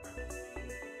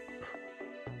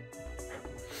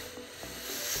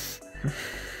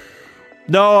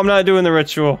 No, I'm not doing the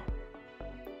ritual.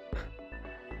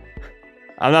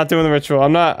 I'm not doing the ritual.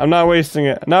 I'm not wasting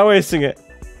it. I'm not wasting it.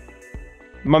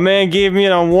 My man gave me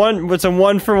it on one. It's a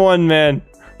 1-for-1, man.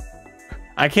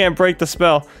 I can't break the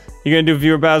spell. You gonna do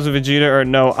viewer battles with Vegeta or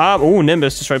no? Ooh,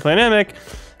 Nimbus. Destroy Planamic.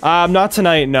 Not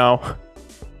tonight, no.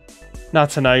 Not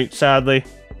tonight, sadly.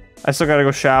 I still gotta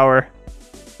go shower.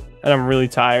 And I'm really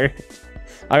tired.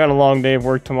 I got a long day of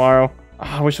work tomorrow. Oh,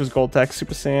 I wish it was Gold Tech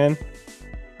Super Saiyan.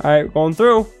 Alright, going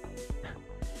through.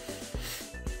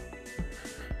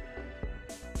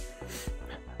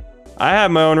 I have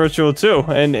my own ritual too,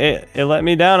 and it let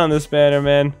me down on this banner,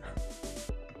 man.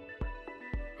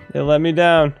 It let me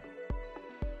down.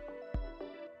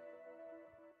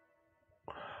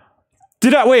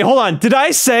 Wait, hold on. Did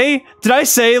I say,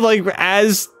 like,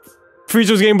 as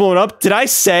Frieza was getting blown up, did I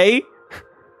say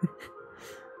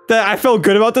that I felt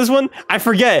good about this one? I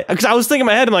forget, because I was thinking in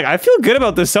my head, I'm like, I feel good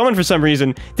about this summon for some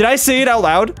reason. Did I say it out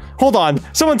loud? Hold on.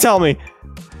 Someone tell me.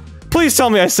 Please tell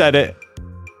me I said it.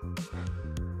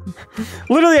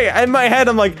 Literally, in my head,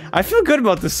 I'm like, I feel good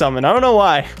about this summon. I don't know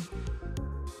why.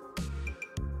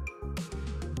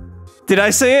 Did I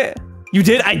say it? You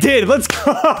did? I did. Let's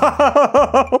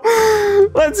go.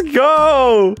 Let's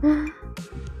go.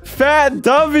 Fat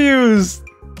W's.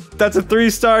 That's a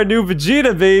 3-star new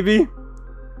Vegeta, baby.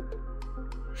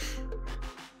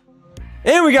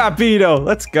 And we got Beto.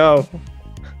 Let's go.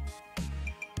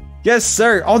 Yes,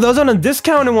 sir. Oh, that was on a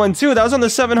discounted one, too. That was on the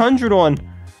 700 one.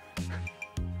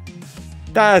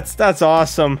 That's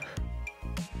awesome.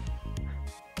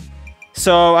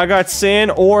 So I got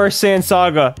Saiyan or Saiyan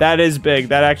Saga. That is big.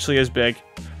 That actually is big.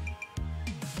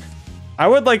 I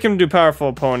would like him to do powerful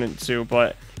opponent too,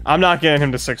 but I'm not getting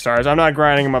him to 6 stars. I'm not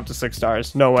grinding him up to 6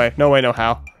 stars. No way. No way, no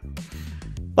how.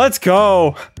 Let's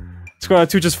go. Let's go on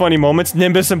Tooch's funny moments.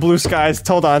 Nimbus and blue skies.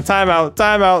 Hold on. Time out.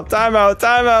 Time out. Time out.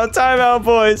 Time out. Time out,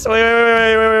 boys. Wait.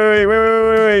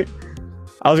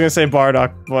 I was gonna say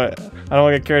Bardock, but I don't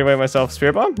want to get carried away myself.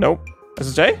 Spirit Bomb? Nope.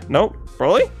 SSJ? Nope.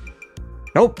 Broly?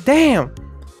 Nope. Damn.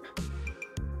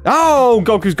 Oh,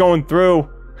 Goku's going through.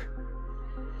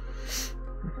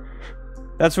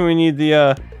 That's when we need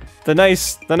the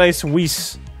nice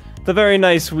Whis. The very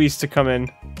nice Whis to come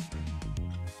in.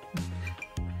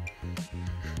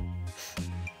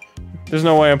 There's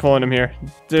no way I'm pulling him here.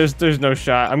 There's no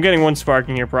shot. I'm getting one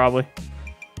sparking here probably.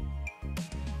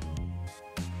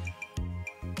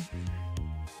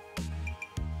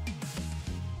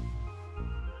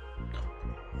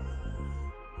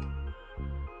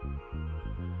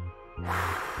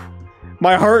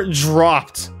 My heart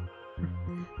dropped.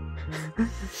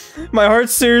 My heart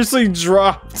seriously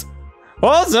dropped.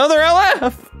 Well, it's another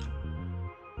LF.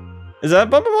 Is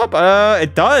that bump him up?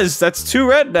 It does. That's 2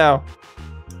 red now.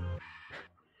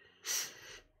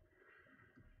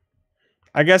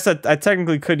 I guess that I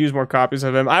technically could use more copies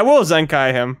of him. I will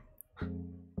Zenkai him.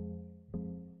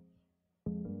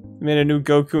 Made a new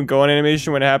Goku and Gohan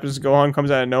animation when it happens. Gohan comes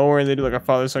out of nowhere and they do like a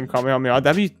father-son Kamehameha.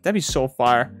 That'd be so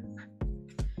fire.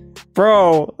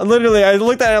 Bro, literally, I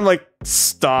looked at it, I'm like,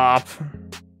 stop.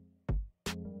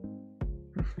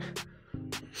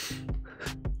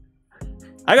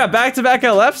 I got back-to-back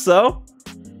LFs though.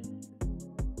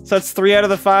 So that's 3 out of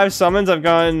the 5 summons I've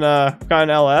gotten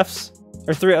LFs.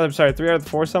 Or 3 out of the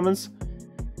 4 summons.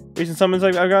 Recent summons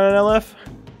I've gotten an LF.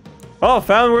 Oh,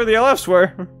 found where the LFs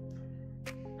were.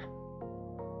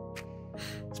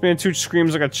 This man Tooch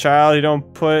screams like a child. He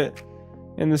don't put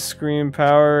in the scream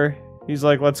power. He's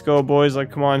like, let's go, boys.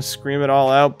 Like, come on, scream it all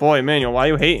out. Boy, Emmanuel, why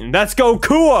you hating? That's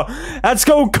Goku! That's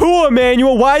Goku,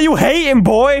 Emmanuel! Why you hating,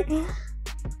 boy?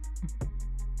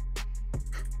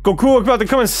 Goku about to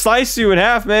come and slice you in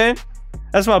half, man.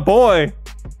 That's my boy.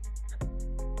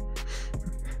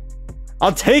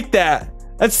 I'll take that.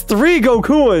 That's 3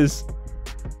 Gokuas.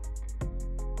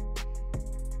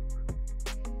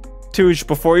 Tooch,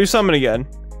 before you summon again.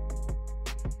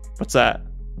 What's that?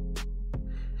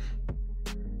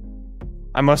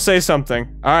 I must say something.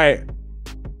 Alright.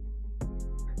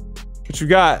 What you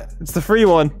got? It's the free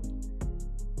one.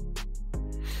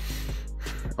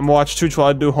 I'm gonna watch Tooch while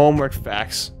I do homework.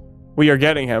 Facts. We are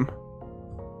getting him.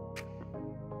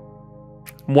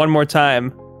 One more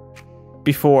time.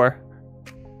 Before.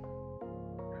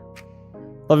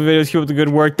 Love your videos. Keep up the good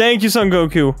work. Thank you, Son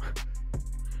Goku.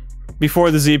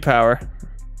 Before the Z power.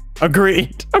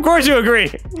 Agreed. Of course you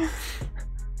agree.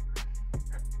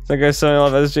 So guys, son, I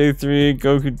love SJ3,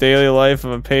 Goku daily life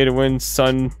of a pay-to-win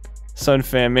Sun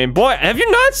fan main. Boy, have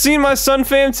you not seen my Sun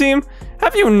fam team?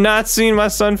 Have you not seen my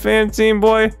Sun fam team,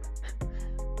 boy?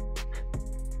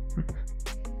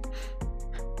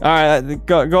 Alright,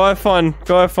 go have fun.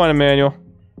 Go have fun, Emmanuel.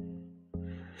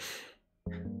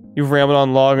 You've rambled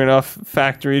on long enough.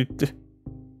 Factory defeat.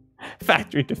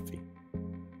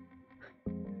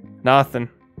 Nothing.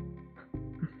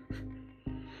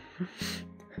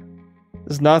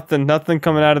 There's nothing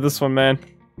coming out of this one, man.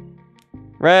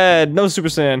 Red, no Super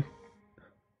Saiyan.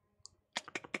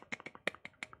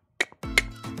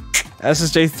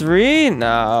 SSJ3?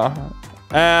 No.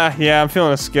 Yeah, I'm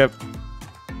feeling a skip.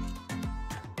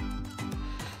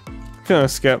 Feeling a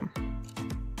skip.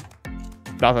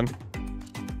 Nothing.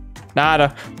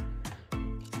 Nada.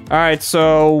 Alright,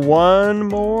 so one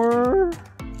more.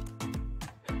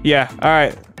 Yeah,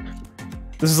 alright.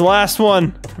 This is the last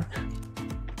one.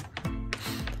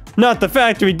 Not the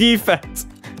factory defect.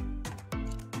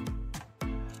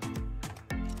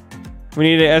 We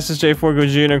need an SSJ4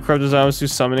 Gogeta and Corrupt Zamasu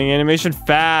summoning animation.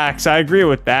 Facts. I agree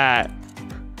with that.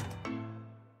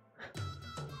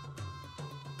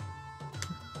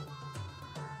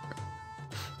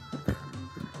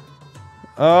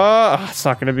 It's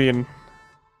not gonna be in.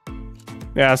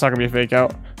 Yeah, it's not gonna be a fake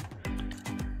out.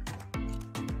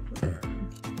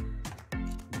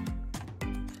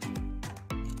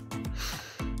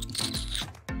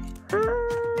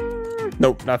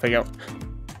 Nope, not fake out.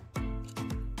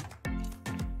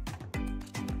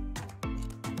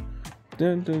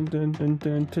 Dun, dun, dun, dun,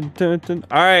 dun, dun, dun, dun.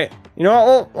 All right, you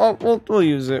know what? We'll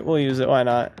use it. We'll use it. Why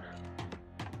not?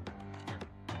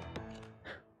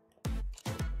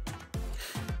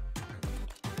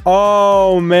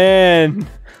 Oh man.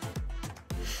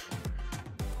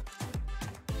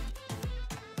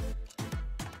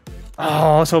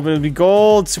 Oh, I was hoping it'd be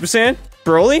gold. Super Saiyan?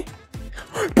 Broly?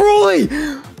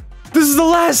 Broly! This is the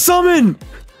last summon!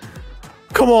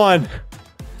 Come on!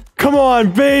 Come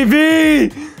on,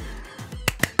 baby!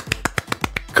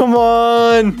 Come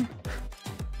on!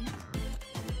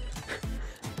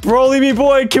 Broly, me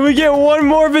boy, can we get one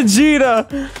more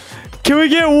Vegeta? Can we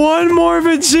get one more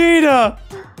Vegeta?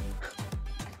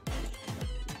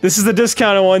 This is the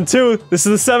discounted one, too. This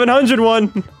is the 700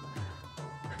 one.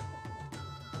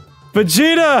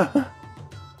 Vegeta!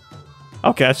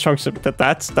 Okay, that's Trunks.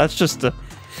 That's just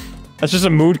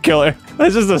a mood killer.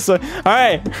 That's just a. All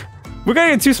right, we're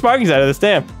gonna get 2 Sparkies out of this.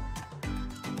 Damn,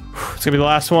 it's gonna be the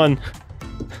last one.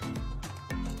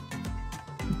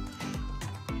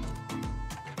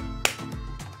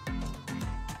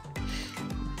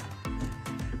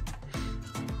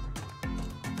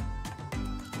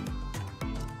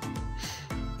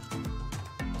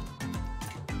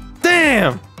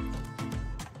 Damn.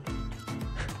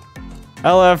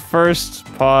 LF first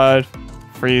pod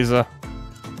Frieza.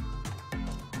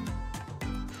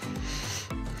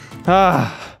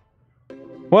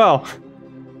 Well,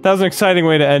 that was an exciting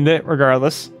way to end it,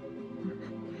 regardless.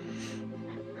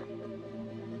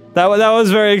 That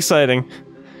was very exciting.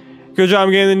 Good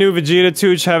job getting the new Vegeta.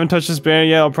 Tooch, haven't touched this banner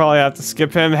yet. I'll probably have to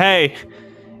skip him. Hey,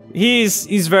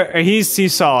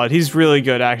 he's solid. He's really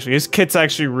good, actually. His kit's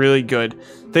actually really good.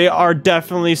 They are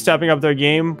definitely stepping up their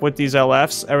game with these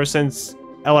LFs ever since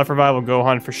LF Revival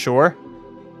Gohan for sure.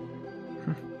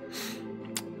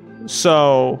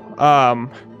 So,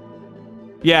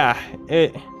 yeah,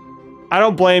 I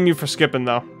don't blame you for skipping,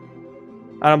 though.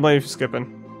 I don't blame you for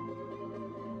skipping.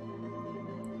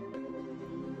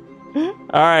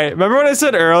 Alright, remember what I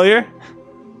said earlier?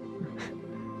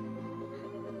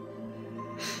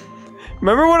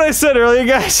 Remember what I said earlier,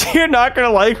 guys? You're not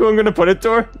gonna like who I'm gonna put it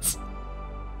towards?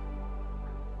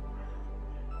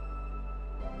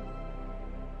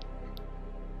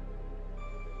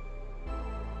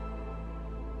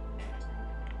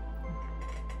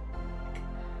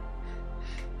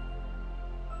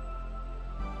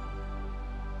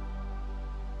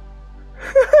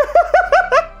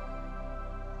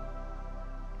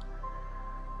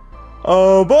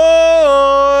 Oh,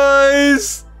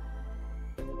 boys!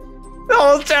 The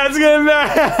whole chat's getting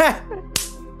mad!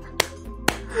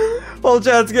 Whole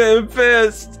chat's getting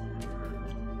pissed.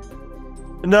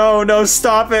 No, no,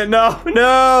 stop it. No,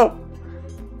 no!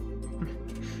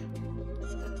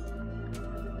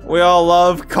 We all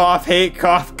love cough, hate,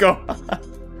 cough, go.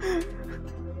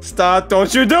 Stop,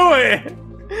 don't you do it!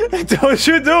 Don't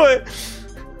you do it!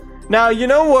 Now, you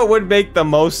know what would make the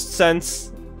most sense?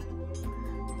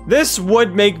 This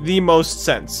would make the most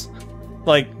sense.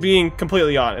 Like, being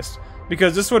completely honest.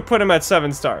 Because this would put him at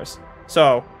 7 stars.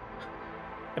 So,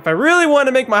 if I really want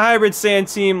to make my Hybrid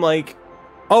Saiyan team, like,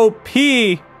 OP,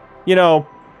 you know,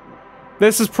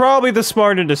 this is probably the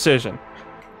smarter decision.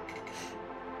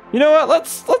 You know what?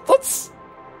 Let's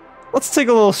take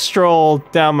a little stroll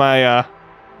down my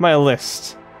my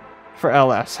list for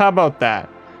LS. How about that?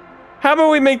 How about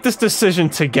we make this decision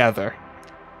together?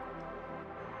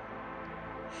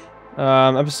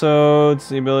 Episodes,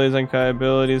 the abilities, Zenkai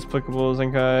abilities, applicable,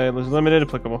 Zenkai, limited,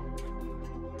 applicable.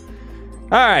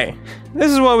 Alright, this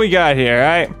is what we got here,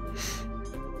 alright?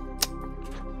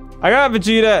 I got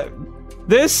Vegeta.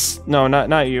 This, no,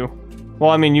 not you.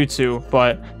 Well, I mean you too,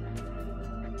 but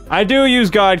I do use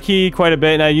God Key quite a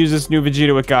bit, and I use this new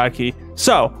Vegeta with God Key.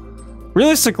 So,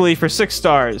 realistically, for 6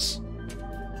 stars,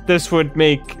 this would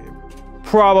make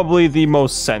probably the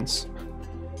most sense.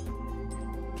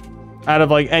 Out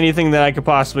of like anything that I could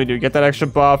possibly do. Get that extra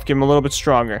buff, give him a little bit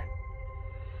stronger.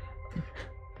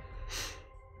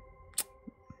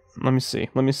 Let me see.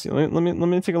 Let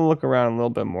me take a look around a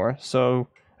little bit more. So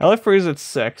LF Frieza at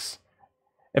 6.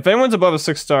 If anyone's above a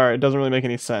 6 star, it doesn't really make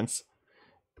any sense.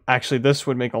 Actually, this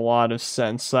would make a lot of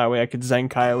sense. So that way I could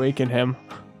Zenkai Awaken him.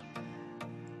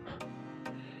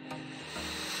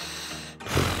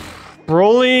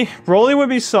 Broly would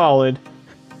be solid.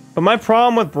 But my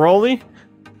problem with Broly,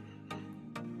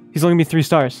 he's only gonna be 3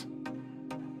 stars.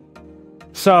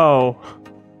 So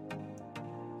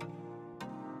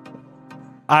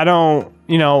I don't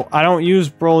use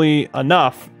Broly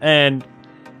enough. And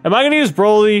am I gonna use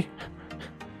Broly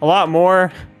a lot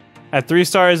more at 3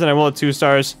 stars than I will at 2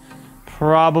 stars?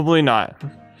 Probably not.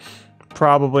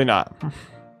 Probably not.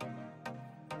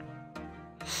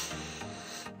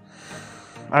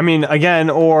 I mean, again,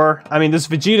 this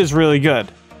Vegeta's really good.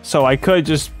 So I could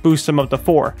just boost him up to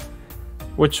 4.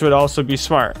 Which would also be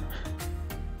smart.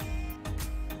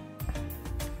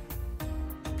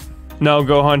 No,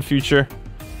 Gohan Future.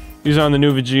 Use on the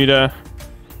new Vegeta.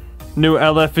 New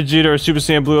LF Vegeta or Super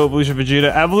Saiyan Blue Evolution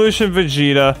Vegeta. Evolution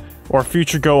Vegeta or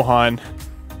Future Gohan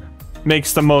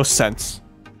makes the most sense.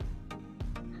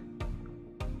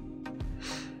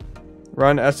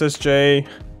 Run SSJ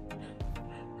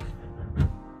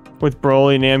with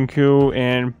Broly, Namku,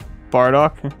 and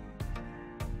Bardock.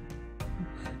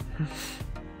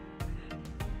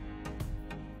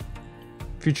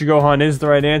 Future Gohan is the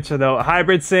right answer, though.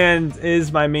 Hybrid Saiyan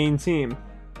is my main team.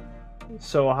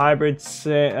 So Hybrid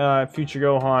Future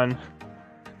Gohan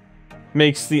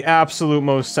makes the absolute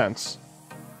most sense.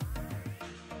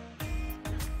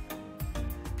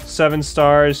 7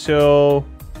 stars, he'll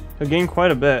gain quite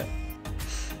a bit.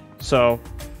 So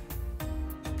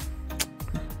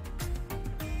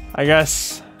I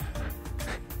guess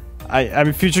I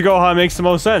mean Future Gohan makes the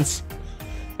most sense.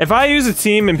 If I use a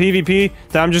team in PvP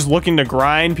that I'm just looking to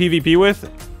grind PvP with,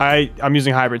 I'm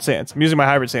using Hybrid Saiyans. I'm using my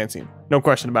Hybrid Saiyan team. No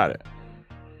question about it.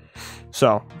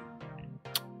 So.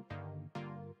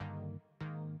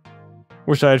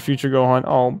 Wish I had Future Gohan.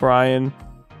 Oh, Brian.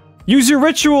 Use your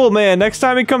ritual, man, next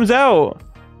time it comes out.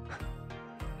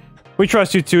 We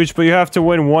trust you, Tooch, but you have to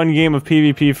win 1 game of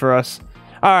PvP for us.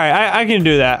 Alright, I can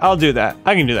do that. I'll do that.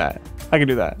 I can do that. I can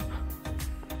do that.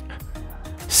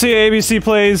 See ABC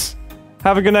plays.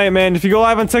 Have a good night, man. If you go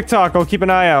live on TikTok, I'll keep an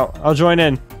eye out. I'll join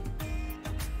in.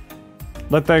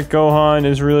 Let That Gohan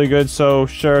is really good, so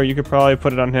sure, you could probably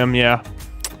put it on him, yeah.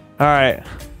 Alright.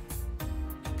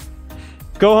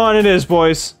 Gohan it is,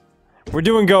 boys. We're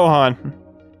doing Gohan.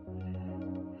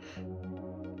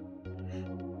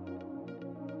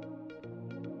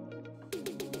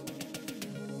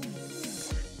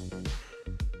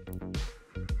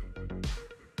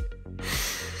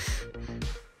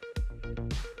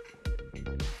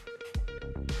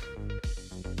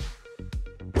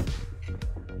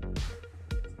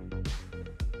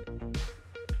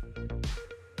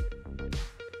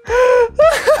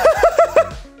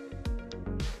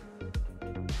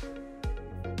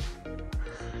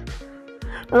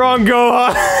 Wrong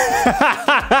Gohan.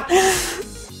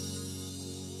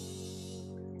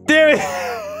 Damn it.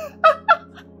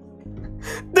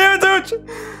 Damn it, Tooch.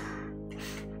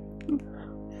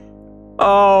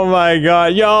 Oh my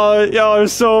god. Y'all are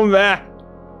so mad.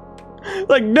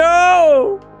 Like,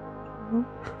 no.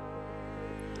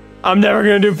 I'm never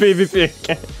gonna do PvP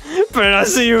again. But I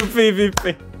see you in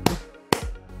PvP.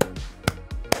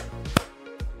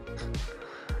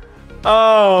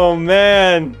 Oh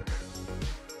man.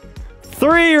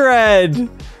 3 red!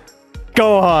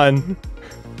 Gohan.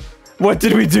 What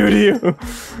did we do to you?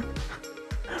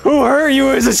 Who hurt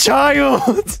you as a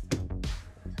child?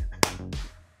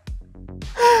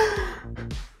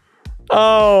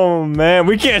 Oh man,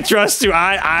 we can't trust you.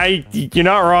 You're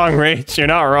not wrong, Rach. You're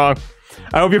not wrong.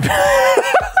 I hope your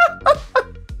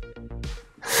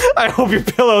I hope your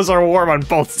pillows are warm on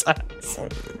both sides.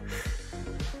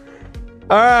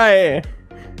 Alright.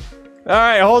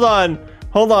 Alright, hold on.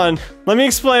 Hold on. Let me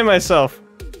explain myself.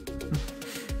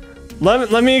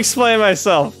 Let me explain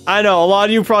myself. I know, a lot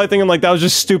of you probably thinking like that was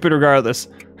just stupid regardless.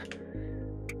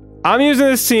 I'm using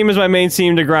this team as my main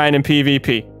team to grind in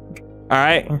PvP.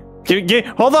 Alright?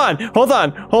 Hold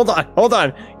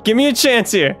on. Give me a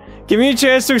chance here. Give me a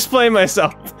chance to explain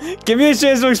myself. Give me a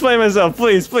chance to explain myself.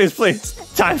 Please.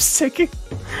 Time's ticking.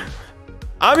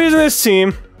 I'm using this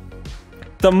team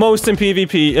the most in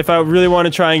PvP if I really want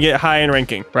to try and get high in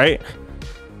ranking, right?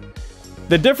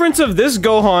 The difference of this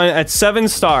Gohan at 7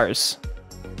 stars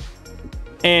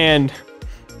and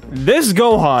this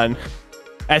Gohan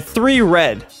at 3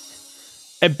 red,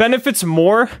 it benefits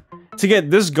more to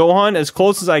get this Gohan as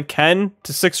close as I can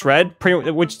to 6 red,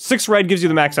 which 6 red gives you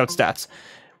the max out stats.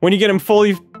 When you get him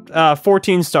fully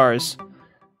 14 stars,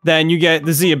 then you get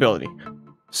the Z ability.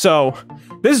 So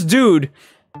this dude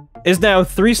is now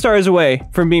 3 stars away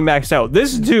from being maxed out.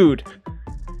 This dude,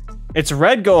 it's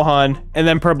red Gohan and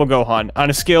then purple Gohan on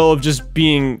a scale of just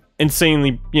being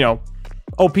insanely, you know,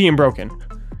 OP and broken.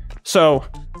 So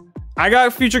I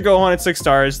got future Gohan at 6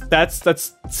 stars.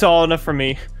 That's solid enough for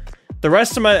me. The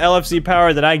rest of my LFZ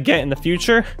power that I get in the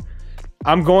future,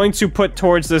 I'm going to put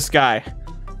towards this guy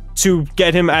to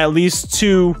get him at least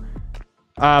 2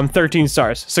 13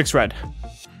 stars, 6 red.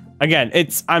 Again,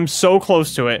 I'm so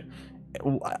close to it.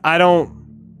 I don't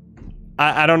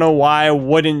know why I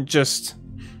wouldn't just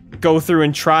go through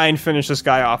and try and finish this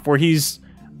guy off, where he's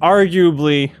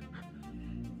arguably,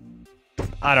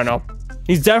 I don't know,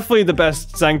 he's definitely the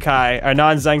best Zenkai or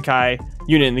non-Zenkai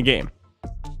unit in the game.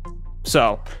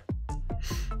 So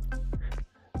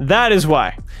that is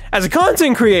why, as a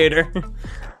content creator,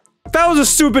 that was a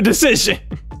stupid decision.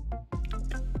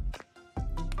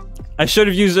 I should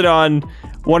have used it on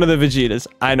one of the Vegetas.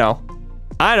 I know.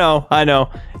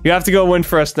 You have to go win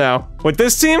for us now. With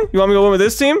this team? You want me to go win with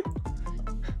this team?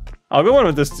 I'll go win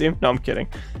with this team. No, I'm kidding.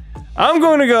 I'm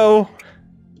going to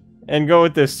go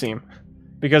with this team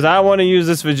because I want to use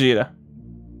this Vegeta.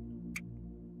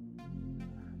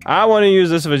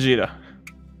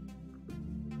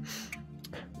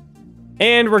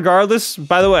 And regardless,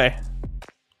 by the way,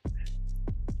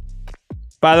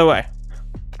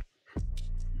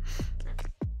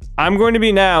 I'm going to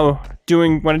be now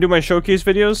doing, when I do my showcase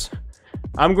videos,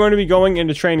 I'm going to be going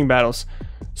into training battles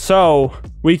so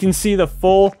we can see the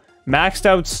full maxed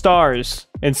out stars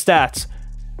and stats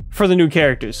for the new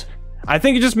characters. I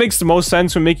think it just makes the most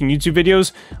sense when making YouTube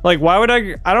videos. Like, why would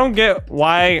I don't get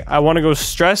why I want to go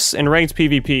stress and ranked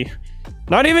PvP.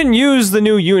 Not even use the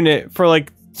new unit for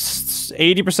like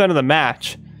 80% of the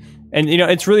match. And you know,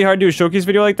 it's really hard to do a showcase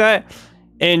video like that.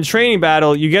 In training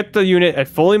battle, you get the unit at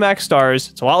fully max stars.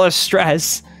 It's a lot less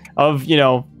stress of, you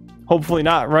know, hopefully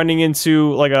not running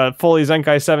into like a fully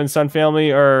Zenkai 7 Sun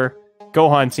Family or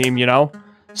Gohan team, you know?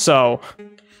 So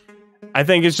I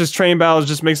think it's just training battles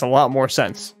just makes a lot more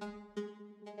sense.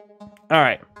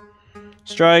 Alright.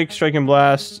 Strike, strike and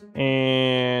blast,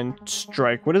 and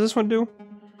strike. What does this one do?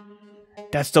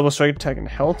 That's double strike attack and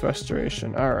health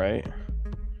restoration. Alright.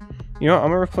 You know what?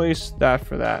 I'm gonna replace that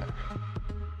for that.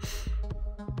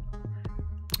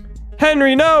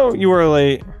 Henry, no! You were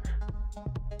late.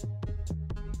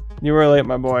 You were late,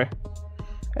 my boy.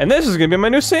 And this is gonna be my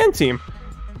new sand team.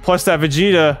 Plus that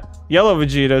Vegeta, yellow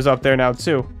Vegeta is up there now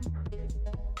too.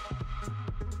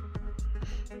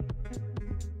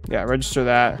 Yeah, register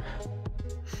that.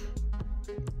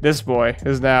 This boy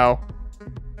is now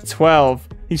 12.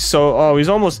 He's so, oh, he's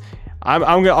almost,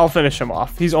 I'll finish him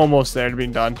off. He's almost there to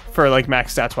being done for like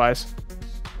max stats wise.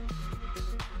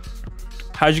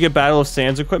 How'd you get Battle of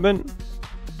Sands equipment?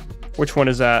 Which one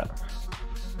is that?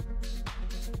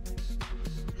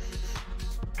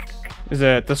 Is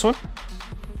it this one?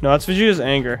 No, that's Vegeta's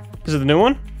Anger. Is it the new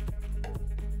one?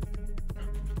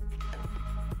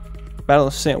 Battle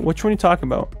of Sand. Which one are you talking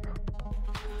about?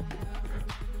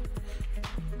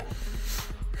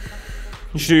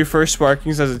 You should do your first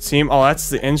Sparkings as a team. Oh, that's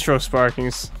the intro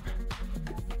Sparkings.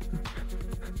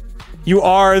 You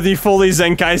are the fully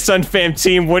Zenkai Sun Fam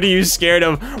team. What are you scared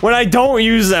of? When I don't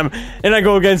use them and I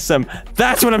go against them,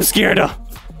 that's what I'm scared of.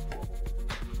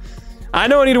 I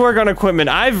know I need to work on equipment.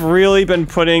 I've really been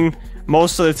putting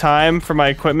most of the time for my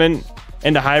equipment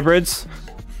into hybrids.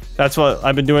 That's what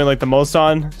I've been doing like the most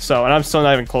on. So, and I'm still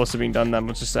not even close to being done them,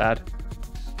 which is sad.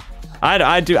 I know.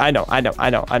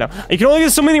 You can only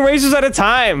get so many races at a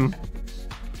time.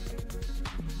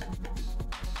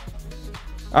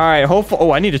 Alright, hopefully.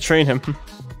 Oh, I need to train him.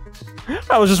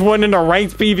 I was just winning a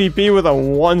ranked PvP with a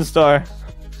 1-star.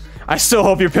 I still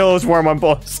hope your pillow's warm on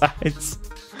both sides.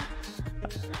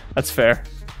 That's fair.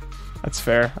 That's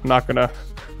fair. I'm not gonna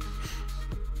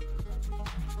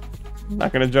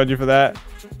judge you for that.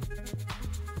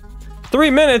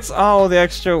 3 minutes. Oh,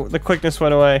 the quickness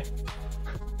went away.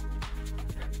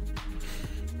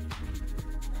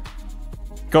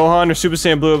 Gohan or Super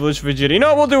Saiyan Blue Evolution Vegeta. You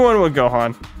know what? We'll do one with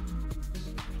Gohan.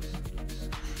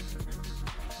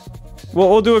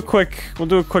 We'll do a quick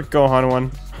Gohan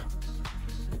one.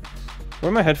 Where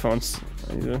are my headphones?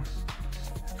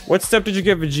 What step did you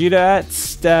get Vegeta at?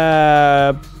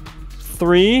 Step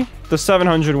 3, the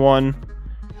 700 one,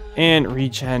 and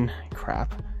regen.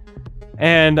 Crap.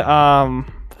 And 5?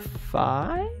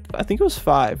 I think it was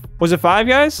 5. Was it 5,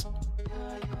 guys?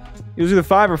 It was either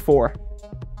 5 or 4.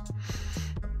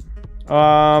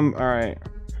 Alright.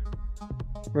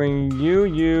 Bring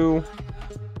you.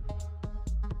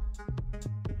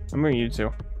 I'm bringing you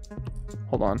too.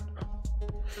 Hold on.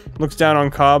 Looks down on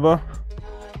Kaba.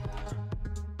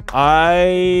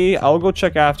 I'll go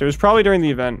check after. It was probably during the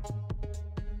event.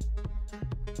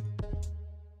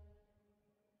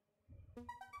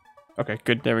 Okay,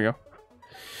 good. There we go.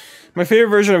 My favorite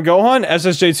version of Gohan,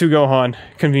 SSJ2 Gohan,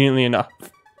 conveniently enough.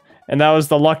 And that was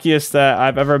the luckiest that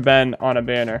I've ever been on a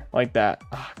banner like that.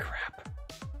 Ah, oh, crap.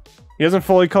 He doesn't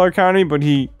fully color count me, but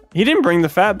he didn't bring the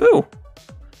Fat Boo.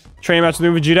 Train match with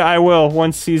new Vegeta? I will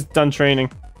once he's done training.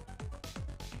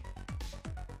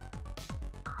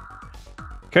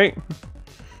 Okay.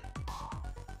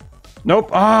 Nope.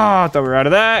 Ah, I thought we were out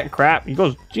of that. Crap. He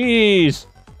goes, jeez.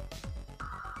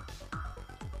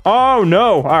 Oh,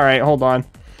 no. All right, hold on.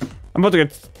 I'm about to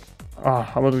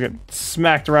get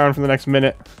smacked around for the next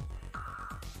minute.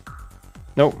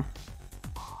 Nope.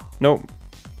 Nope.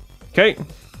 Okay.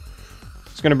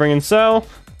 Just gonna bring in Cell.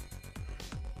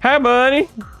 Hi, buddy.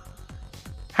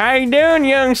 How you doing,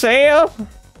 young Cell?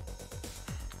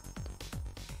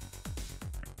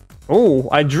 Oh,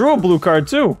 I drew a blue card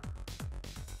too.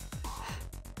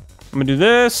 I'm gonna do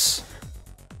this.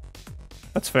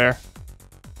 That's fair.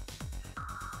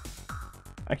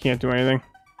 I can't do anything.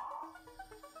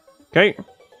 Okay.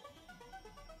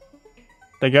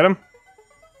 They get him?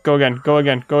 Go again, go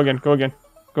again, go again, go again,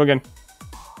 go again.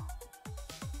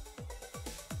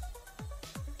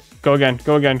 Go again,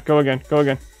 go again, go again, go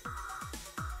again.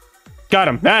 Got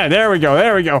him. Ah, there we go,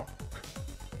 there we go.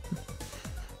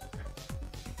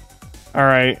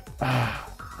 Alright.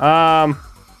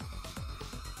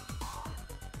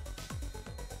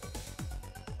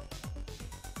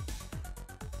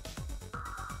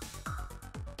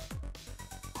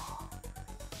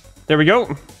 There we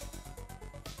go.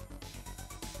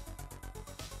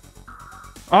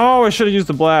 Oh, I should have used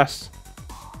the blast.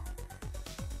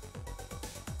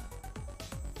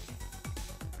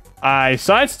 I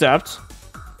sidestepped.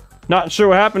 Not sure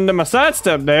what happened to my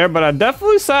sidestep there, but I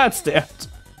definitely sidestepped.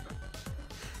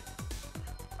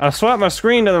 I swapped my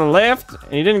screen to the left,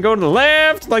 and he didn't go to the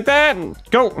left like that, and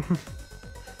go. It's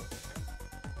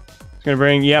gonna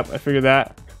bring, yep, I figured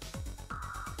that.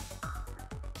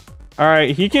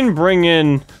 Alright, he can bring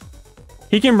in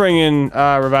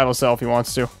Revival Cell if he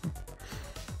wants to.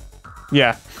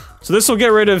 Yeah. So this will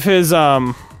get rid of his,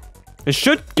 it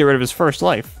should get rid of his first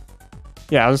life.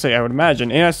 Yeah, I was gonna say, I would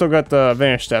imagine. And I still got the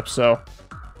Vanish Step, so.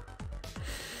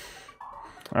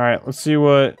 Alright, let's see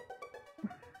what...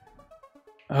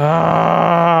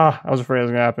 I was afraid it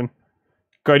was gonna happen.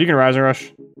 Go ahead, you can Rising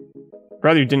Rush.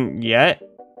 Rather you didn't yet.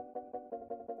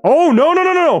 Oh, no, no,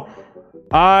 no, no, no!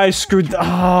 I screwed...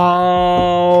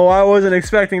 Oh, I wasn't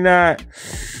expecting that.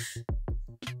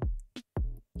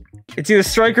 It's either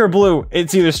strike or blue.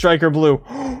 It's either strike or blue.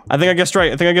 I think I guessed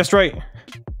right. I think I guessed right.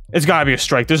 It's gotta be a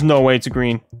strike. There's no way it's a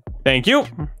green. Thank you.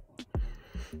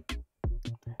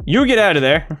 You get out of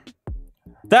there.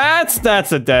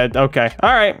 That's a dead. Okay.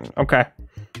 All right. Okay.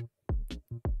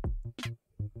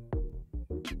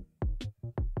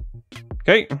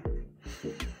 Okay.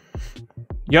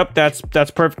 Yep,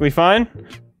 that's perfectly fine.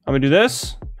 I'm gonna do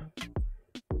this.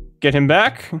 Get him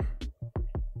back.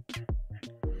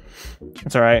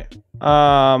 That's all right.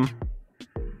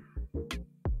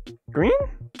 Green?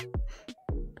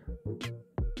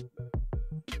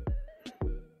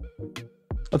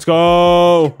 Let's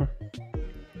go.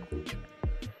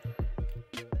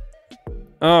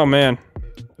 Oh man.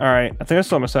 All right. I think I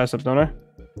still have my size up, don't I?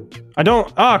 I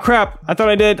don't. Ah, crap. I thought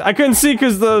I did. I couldn't see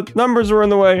because the numbers were in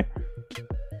the way.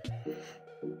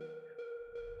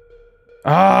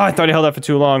 Ah, I thought he held that for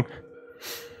too long.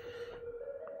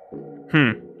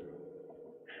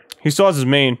 He still has his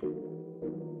main.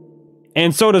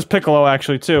 And so does Piccolo,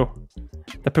 actually, too.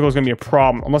 That Piccolo's gonna be a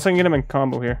problem. Unless I can get him in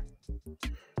combo here.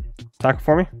 Attack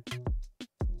for me.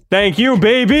 Thank you,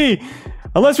 baby!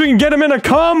 Unless we can get him in a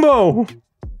combo!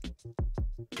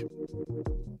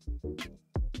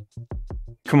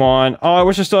 Come on. Oh, I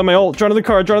wish I still had my ult. Draw to the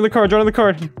card, draw to the card, draw to the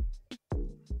card.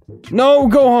 No,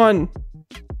 Gohan!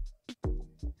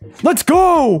 Let's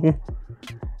go!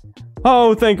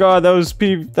 Oh, thank God, that's a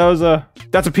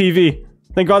PV.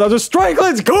 Thank God that was a strike,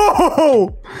 let's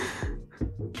go!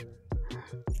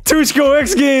 Tooch go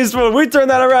X Games, but we turned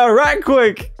that around right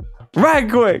quick.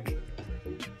 Right quick.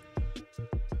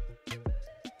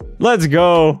 Let's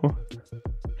go.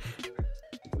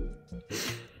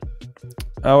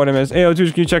 Oh, what I missed. Hey,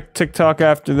 Tooch, can you check TikTok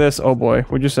after this? Oh boy,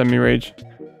 would you send me rage?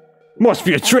 Must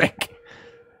be a trick.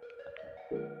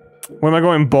 When am I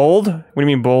going bold? What do you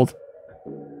mean bold?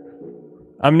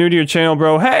 I'm new to your channel,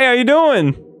 bro. Hey, how you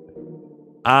doing?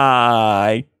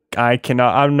 I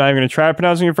cannot. I'm not even gonna try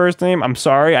pronouncing your first name. I'm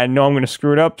sorry. I know I'm gonna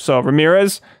screw it up. So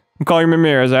Ramirez, I'm calling you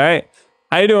Ramirez. All right.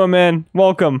 How you doing, man?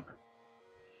 Welcome.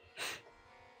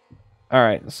 All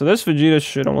right. So this Vegeta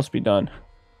should almost be done.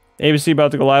 ABC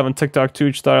about to go live on TikTok.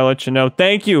 Tooch, thought I'd let you know.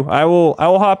 Thank you. I will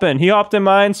hop in. He hopped in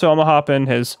mine, so I'm gonna hop in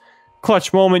his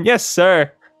clutch moment. Yes,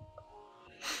 sir.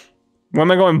 When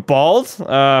am I going bald?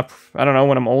 I don't know.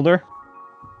 When I'm older.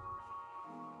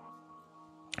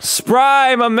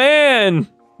 Spry, my man!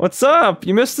 What's up?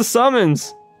 You missed the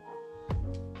summons.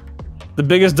 The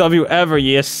biggest W ever.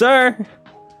 Yes, sir.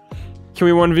 Can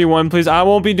we 1v1, please? I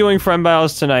won't be doing friend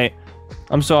battles tonight.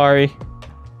 I'm sorry.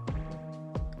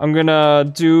 I'm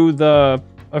gonna do a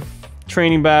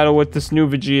training battle with this new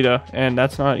Vegeta, and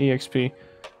that's not EXP.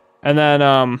 And then,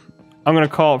 I'm gonna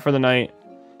call it for the night.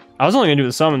 I was only gonna do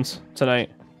the summons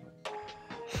tonight.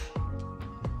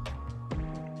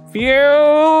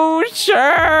 Future!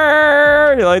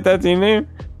 You like that team name?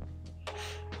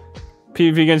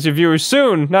 PvP against your viewers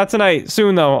soon. Not tonight.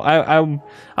 Soon though.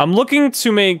 I'm looking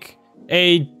to make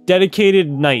a dedicated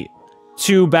night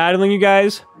to battling you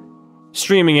guys,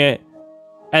 streaming it,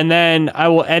 and then I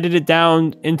will edit it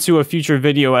down into a future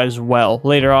video as well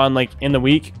later on, like in the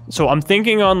week. So I'm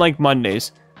thinking on like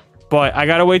Mondays, but I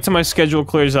gotta wait till my schedule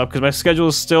clears up because my schedule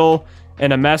is still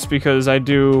in a mess because I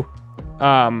do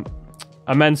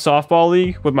a men's softball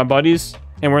league with my buddies,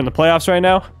 and we're in the playoffs right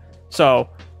now. So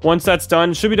once that's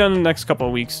done, should be done in the next couple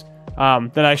of weeks.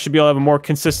 Then I should be able to have a more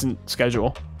consistent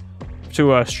schedule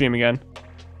to stream again.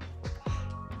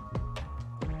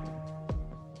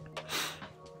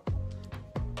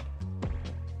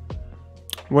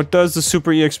 What does the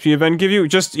Super EXP event give you?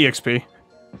 Just EXP.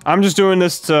 I'm just doing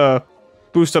this to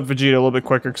boost up Vegeta a little bit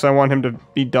quicker because I want him to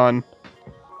be done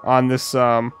on this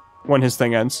when his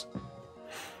thing ends.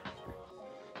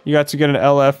 You got to get an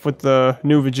LF with the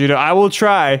new Vegeta. I will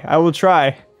try. I will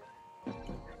try.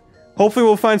 Hopefully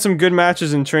we'll find some good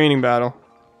matches in training battle.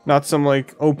 Not some,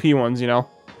 like, OP ones, you know?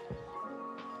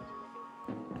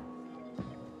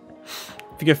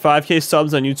 If you get 5K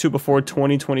subs on YouTube before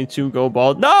 2022, go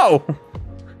bald. No!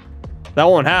 That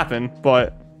won't happen,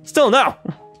 but still no.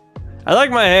 I like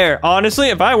my hair. Honestly,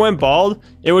 if I went bald,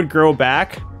 it would grow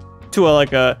back to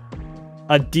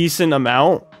a decent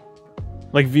amount.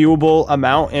 Like, viewable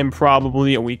amount in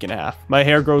probably a week and a half. My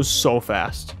hair grows so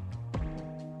fast.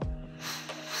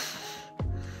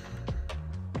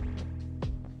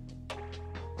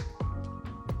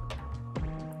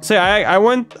 say I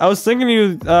was thinking of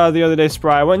you the other day,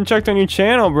 Spry. I went and checked on your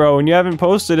channel, bro, and you haven't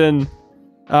posted in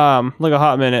like a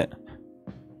hot minute.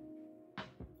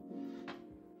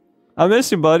 I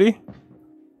miss you, buddy.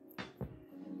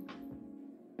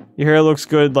 Your hair looks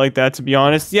good like that, to be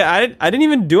honest. Yeah, I didn't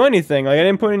even do anything. Like, I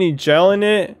didn't put any gel in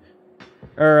it.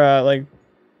 Or, like,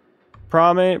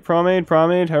 pomade,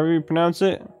 however you pronounce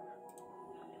it.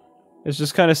 It's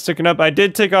just kind of sticking up. I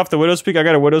did take off the widow's peak. I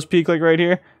got a widow's peak, like, right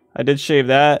here. I did shave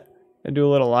that and do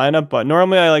a little lineup. But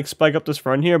normally, I, like, spike up this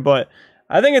front here. But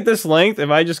I think at this length, if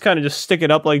I just kind of just stick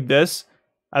it up like this,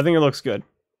 I think it looks good.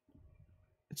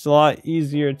 It's a lot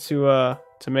easier to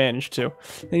manage too.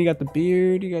 Then you got the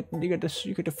beard, you got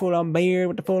the full-on beard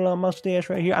with the full-on mustache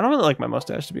right here. I don't really like my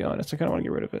mustache, to be honest. I kind of want to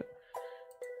get rid of it.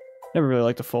 Never really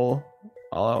liked the full,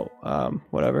 all-out,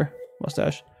 whatever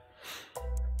mustache.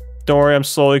 Don't worry, I'm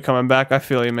slowly coming back. I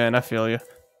feel you, man. I feel you.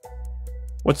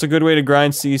 What's a good way to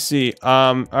grind CC?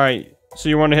 All right. So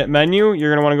you want to hit menu.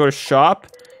 You're gonna want to go to shop.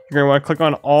 You're gonna want to click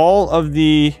on all of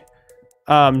the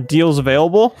deals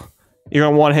available. You're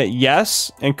going to want to hit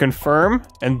yes and confirm,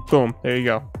 and boom, there you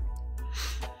go.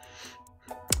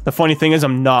 The funny thing is,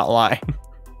 I'm not lying.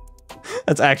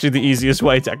 That's actually the easiest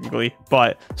way, technically.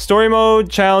 But story mode,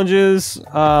 challenges,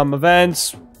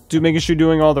 events, making sure you're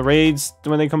doing all the raids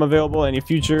when they come available, any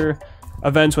future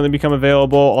events when they become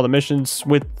available, all the missions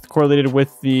correlated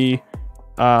with the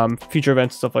future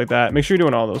events, stuff like that. Make sure you're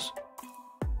doing all those.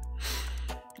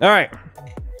 All right.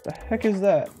 What the heck is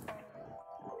that?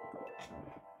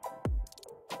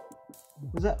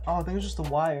 Was that? Oh, I think it was just the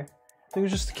wire. I think it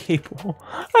was just the cable.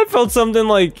 I felt something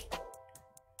like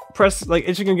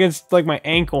itching against like my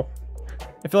ankle.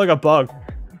 I feel like a bug.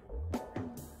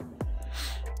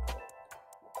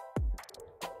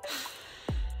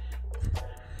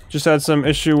 Just had some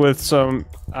issue with some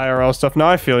IRL stuff. Now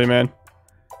I feel you, man.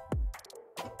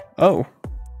 Oh.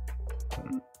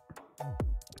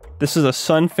 This is a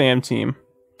Sun Fam team.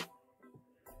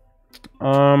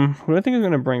 Who do I think is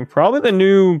gonna bring? Probably the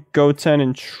new Goten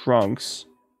and Trunks.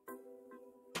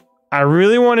 I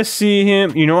really want to see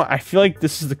him. You know what? I feel like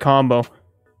this is the combo.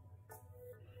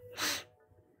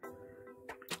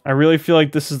 I really feel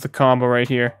like this is the combo right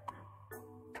here.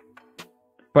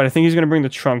 But I think he's gonna bring the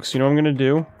Trunks. You know what I'm gonna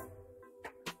do?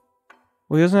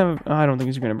 Well, he doesn't have. I don't think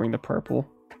he's gonna bring the purple.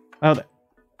 Oh.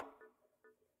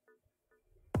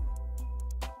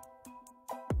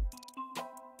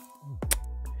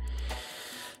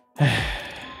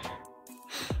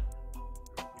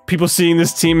 People seeing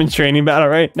this team in training battle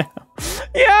right now.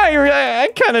 Yeah, I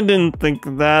kind of didn't think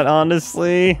of that,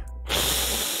 honestly.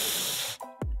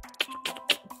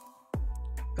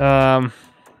 I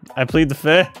plead the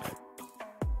fifth.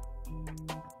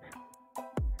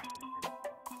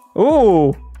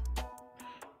 Ooh.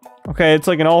 Okay, it's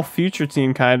like an all future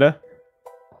team, kinda.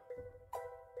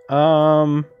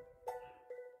 Now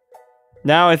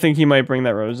I think he might bring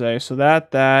that rosé. So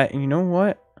that, and you know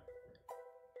what?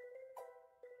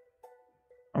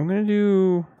 I'm gonna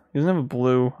do... He doesn't have a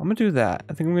blue. I'm gonna do that.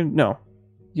 I think I'm gonna... No.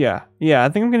 Yeah, I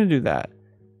think I'm gonna do that.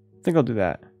 I think I'll do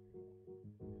that.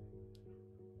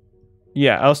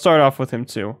 Yeah, I'll start off with him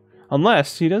too.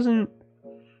 Unless he doesn't...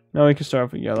 No, he can start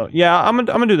off with yellow. Yeah, I'm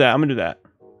gonna do that. I'm gonna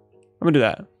do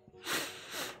that.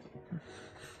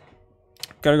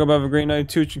 Gotta go have a great night,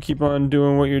 Tooch, and keep on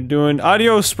doing what you're doing.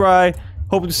 Adios, Spry.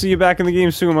 Hope to see you back in the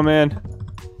game soon, my man.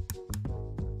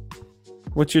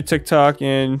 What's your TikTok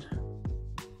and...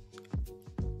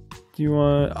 Do you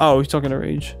want... Oh, he's talking to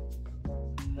Rage.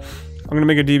 I'm gonna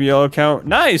make a DBL account.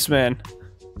 Nice, man.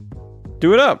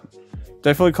 Do it up. Did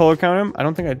I fully color count him? I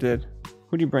don't think I did.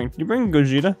 Who do you bring? Did you bring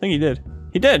Gogeta? I think he did.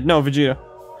 He did. No, Vegeta.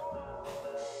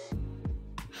 Can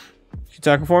you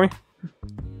tackle for me?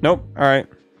 Nope. Alright.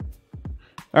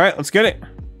 Alright, let's get it.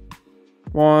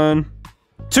 1,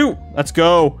 2. Let's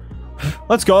go.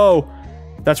 Let's go.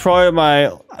 That's probably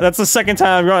my... That's the second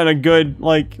time I've gotten a good,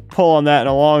 like, pull on that in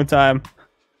a long time.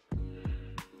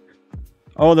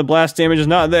 Oh, the blast damage is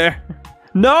not there.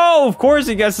 No! Of course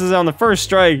he guesses on the first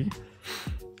strike.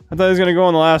 I thought he was gonna go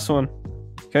on the last one.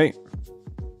 Okay.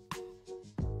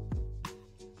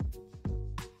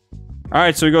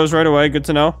 Alright, so he goes right away. Good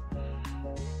to know.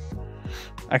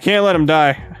 I can't let him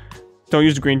die. Don't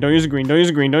use the green. Don't use the green. Don't use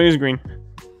the green. Don't use the green.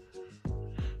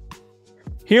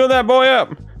 Heal that boy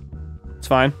up. It's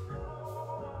fine.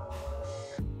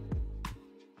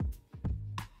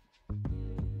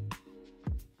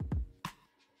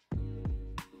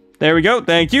 There we go.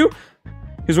 Thank you.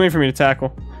 He's waiting for me to tackle.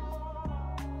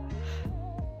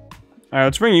 Alright,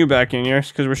 let's bring you back in here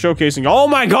because we're showcasing. Oh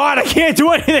my god, I can't do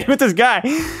anything with this guy.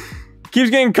 Keeps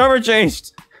getting cover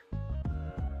changed.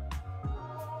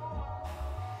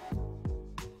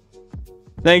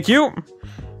 Thank you.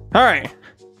 All right.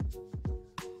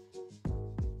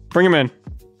 Bring him in.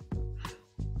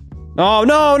 Oh,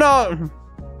 no, no.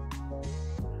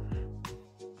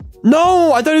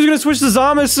 No, I thought he was going to switch to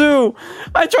Zamasu.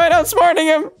 I tried outsmarting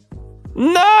him.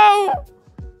 No.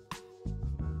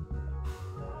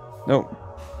 Nope.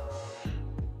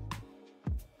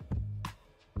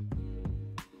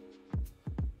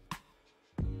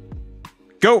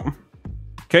 Go.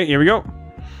 Okay, here we go.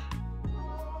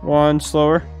 One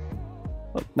slower.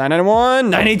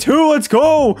 991, 982, let's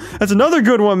go. That's another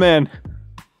good one, man.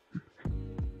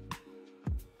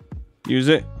 Use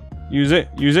it. Use it.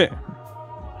 Use it.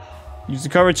 Use the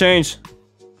cover change.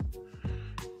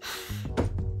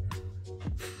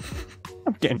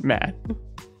 I'm getting mad.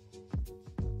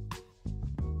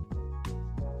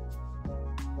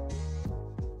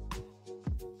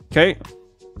 Okay.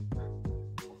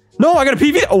 No, I got a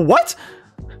PV. Oh, what?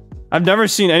 I've never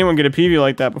seen anyone get a PV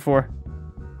like that before.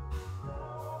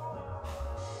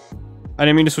 I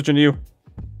didn't mean to switch into you.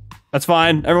 That's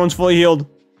fine. Everyone's fully healed.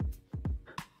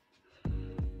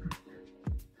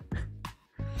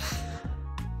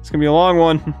 It's gonna be a long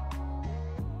one.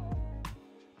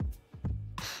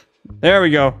 There we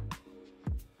go.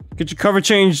 Get your cover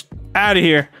change out of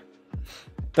here.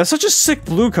 That's such a sick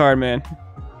blue card, man.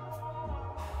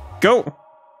 Go.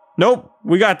 Nope.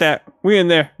 We got that. We in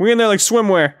there. We in there like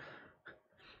swimwear.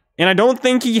 And I don't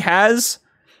think he has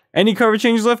any cover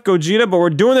changes left, Gogeta, but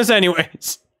we're doing this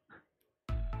anyways.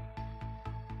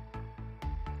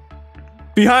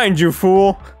 Behind you,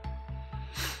 fool.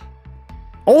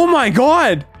 Oh my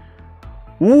god.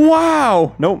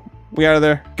 Wow. Nope. We out of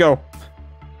there. Go.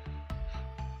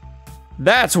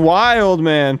 That's wild,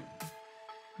 man.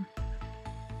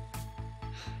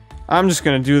 I'm just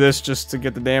gonna do this just to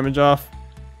get the damage off.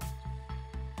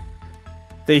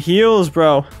 The heals,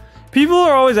 bro. People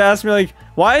are always asking me, like,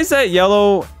 why is that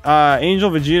yellow Angel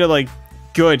Vegeta, like,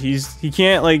 good? He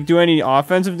can't, like, do any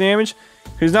offensive damage?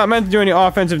 He's not meant to do any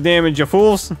offensive damage, you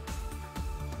fools.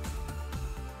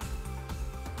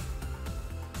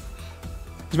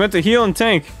 He's meant to heal and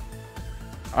tank.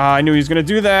 I knew he was gonna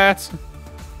do that.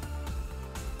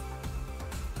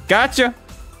 Gotcha.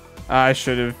 I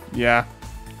should have, yeah.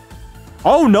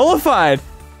 Oh, nullified.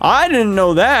 I didn't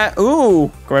know that. Ooh,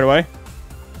 go right away.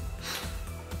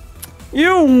 You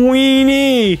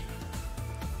weenie.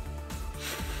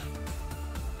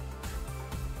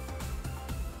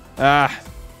 Ah,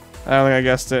 I don't think I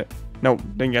guessed it. Nope,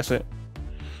 didn't guess it.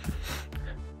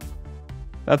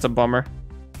 That's a bummer.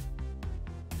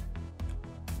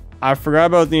 I forgot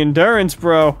about the endurance,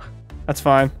 bro. That's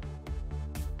fine.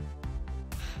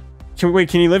 Wait,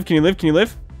 can you live? Can you live? Can you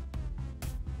live?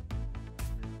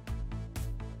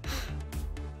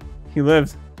 He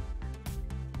lived.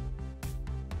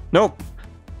 Nope.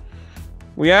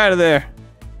 We out of there.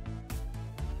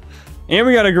 And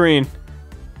we got a green.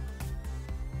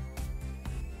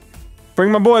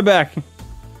 Bring my boy back.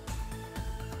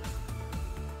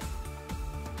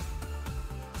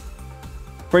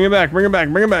 Bring it back, bring it back,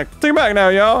 bring it back. Take it back now,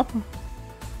 y'all.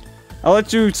 I'll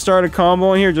let you start a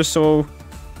combo in here just so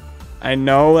I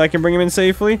know I can bring him in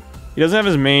safely. He doesn't have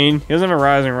his main. He doesn't have a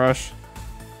Rising Rush.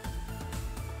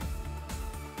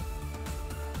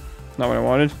 Not what I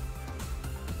wanted.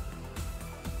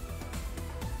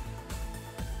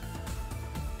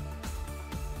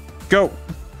 Go.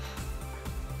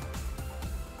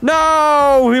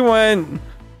 No, he went.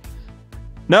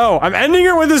 No, I'm ending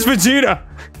it with this Vegeta.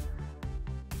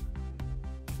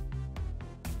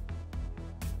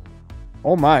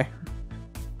 Oh my.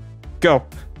 Go.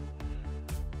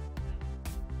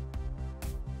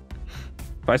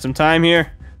 Buy some time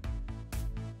here.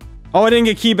 Oh, I didn't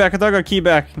get key back. I thought I got key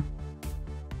back.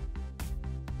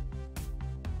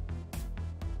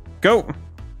 Go.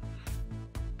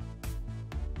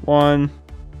 1,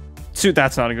 2.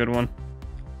 That's not a good one.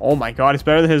 Oh my god, it's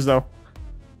better than his though.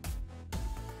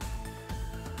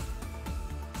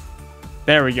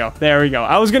 There we go. There we go.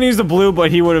 I was gonna use the blue,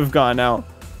 but he would have gone out.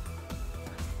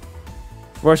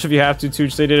 Rush if you have to,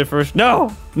 Tooch. They did it first.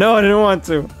 No! No, I didn't want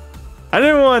to. I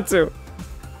didn't want to.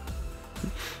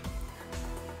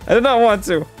 I did not want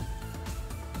to.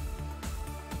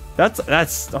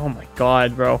 That's, oh my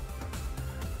god, bro.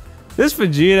 This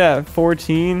Vegeta at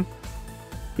 14,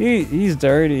 he's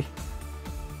dirty.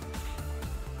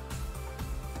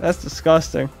 That's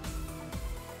disgusting.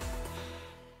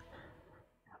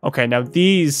 Okay, now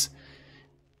these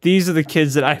are the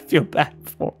kids that I feel bad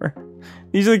for.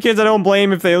 These are the kids I don't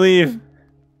blame if they leave.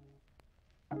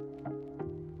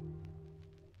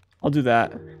 I'll do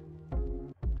that.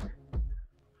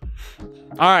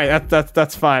 All right,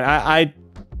 that's fine.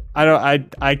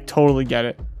 I totally get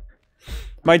it.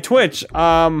 My Twitch,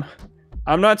 I'm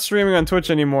not streaming on Twitch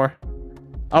anymore.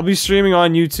 I'll be streaming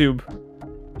on YouTube,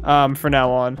 for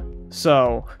now on.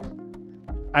 So,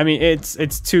 I mean, it's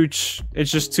Tooch.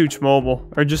 It's just Tooch Mobile,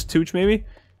 or just Tooch maybe.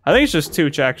 I think it's just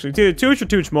Tooch actually. It's either Tooch or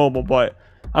Tooch Mobile, but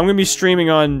I'm gonna be streaming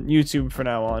on YouTube from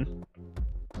now on.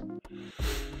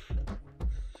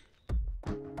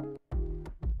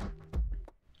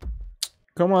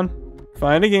 Come on,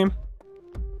 find a game.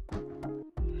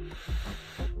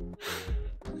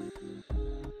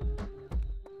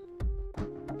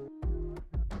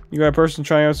 You got a person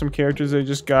trying out some characters they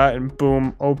just got, and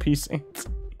boom, OP Saints.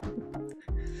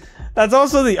 That's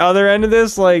also the other end of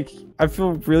this. Like, I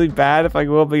feel really bad if I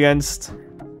go up against,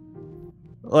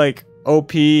 like,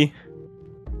 OP,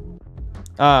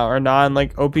 or non,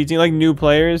 like, OP team, like, new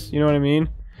players, you know what I mean?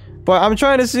 But I'm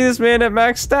trying to see this man at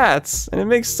max stats, and it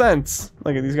makes sense.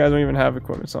 Like, these guys don't even have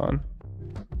equipment on.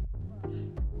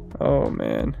 Oh,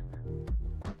 man.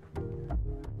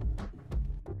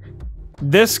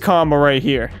 This combo right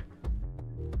here.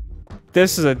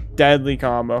 This is a deadly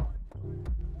combo.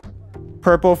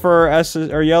 Purple for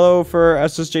or yellow for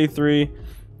SSJ3,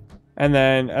 and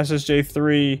then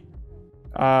SSJ3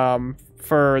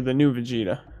 for the new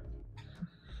Vegeta.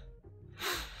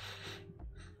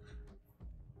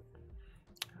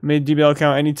 Made DBL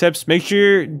account. Any tips? Make sure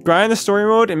you're grinding the story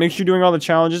mode and make sure you're doing all the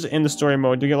challenges in the story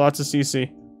mode. You get lots of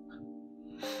CC.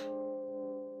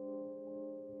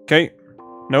 Okay.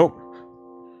 Nope.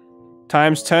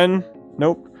 Times 10.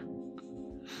 Nope.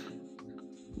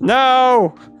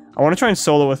 No! I want to try and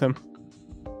solo with him.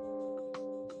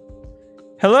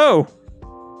 Hello!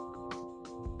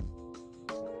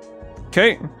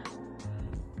 Okay.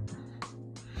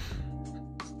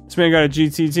 This man got a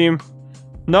GT team.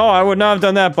 No, I would not have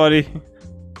done that, buddy.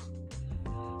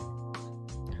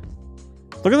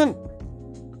 Look at the...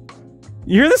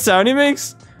 You hear the sound he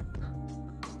makes?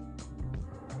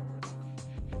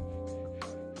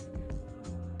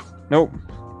 Nope.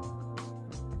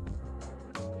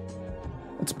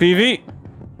 It's a PV.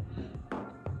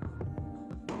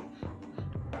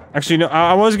 Actually, no,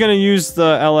 I was gonna use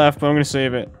the LF, but I'm gonna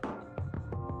save it.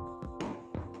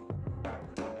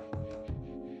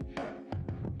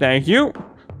 Thank you.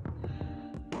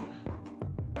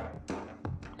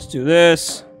 Let's do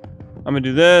this. I'm gonna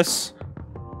do this.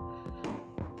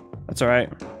 That's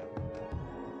alright.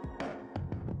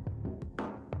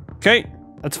 Okay,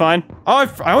 that's fine. Oh,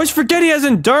 I always forget he has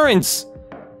endurance.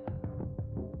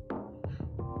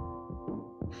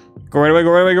 Go right away, go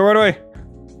right away, go right away.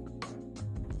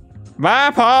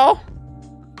 Bye, Paul.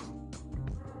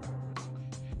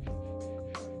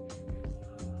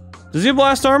 Does he have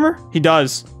blast armor? He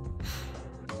does.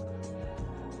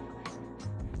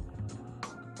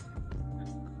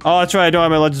 Oh, that's right. I don't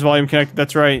have my Legends volume connected.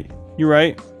 That's right. You're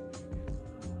right.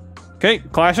 Okay,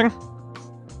 clashing.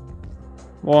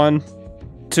 1,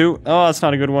 2. Oh, that's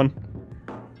not a good one.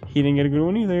 He didn't get a good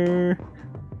one either.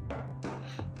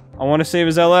 I want to save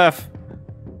his LF.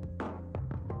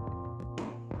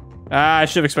 Ah, I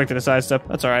should have expected a sidestep.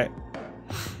 That's alright.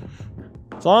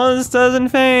 As long as this doesn't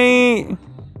faint.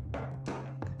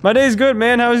 My day's good,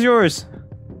 man. How's yours?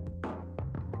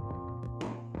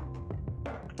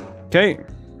 Okay.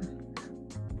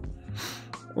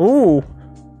 Ooh.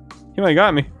 He might have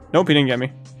got me. Nope, he didn't get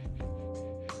me.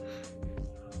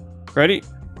 Ready?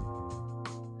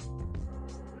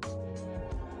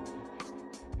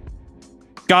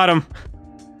 Got him.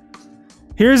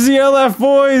 Here's the LF,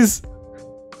 boys.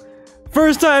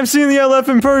 First time seeing the LF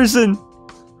in person.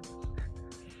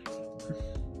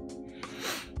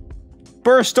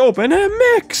 Burst open and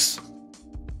mix.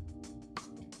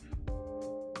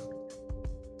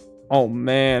 Oh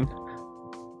man.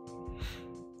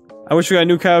 I wish we got a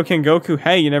new Kaioken Goku.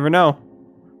 Hey, you never know.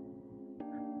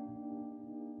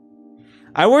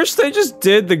 I wish they just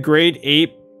did the Great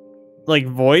Ape, like,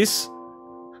 voice.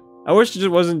 I wish it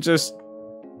wasn't just...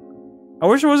 I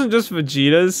wish it wasn't just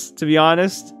Vegeta's, to be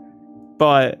honest.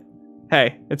 But,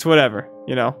 hey, it's whatever,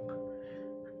 you know.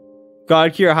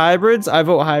 God Cure hybrids? I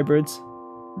vote hybrids.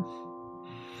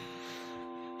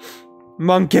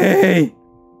 Monkey! Alright,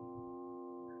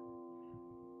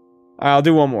 I'll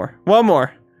do one more. One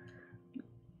more.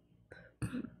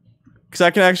 Because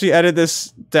I can actually edit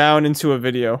this down into a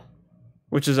video.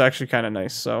 Which is actually kind of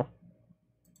nice, so.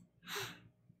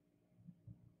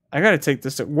 I gotta take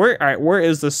this to, alright, where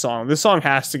is this song? This song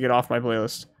has to get off my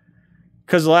playlist.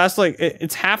 Because the last, like,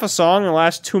 it's half a song, and the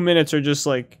last 2 minutes are just,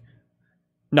 like,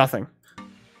 nothing.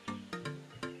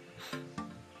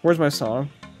 Where's my song?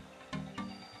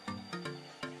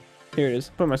 Here it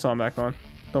is. Put my song back on.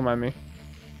 Don't mind me.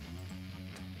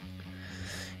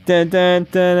 Dun, dun,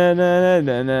 dun, dun,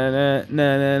 dun, dun,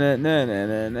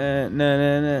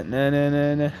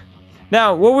 dun.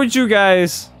 Now, what would you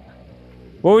guys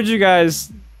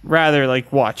rather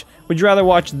like watch? Would you rather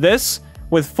watch this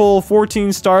with full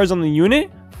 14 stars on the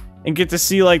unit and get to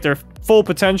see like their full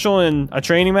potential in a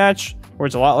training match where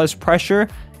it's a lot less pressure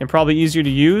and probably easier to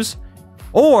use?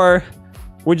 Or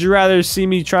would you rather see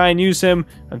me try and use him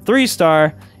on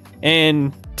 3-star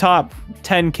and top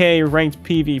 10k ranked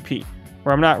PvP,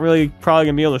 where I'm not really probably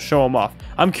gonna be able to show him off?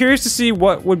 I'm curious to see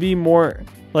what would be more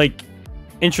like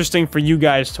interesting for you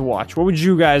guys to watch. What would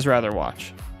you guys rather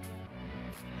watch?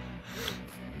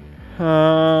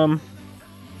 I'll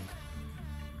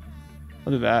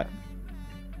do that.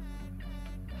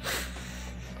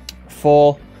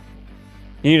 Full.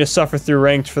 You need to suffer through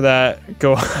ranked for that.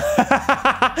 Go.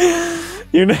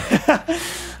 You know.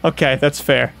 Okay, that's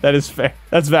fair. That is fair.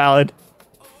 That's valid.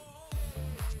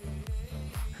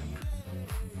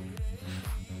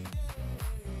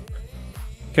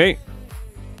 Okay.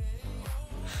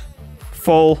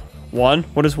 Full 1.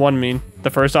 What does 1 mean? The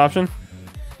first option?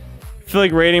 I feel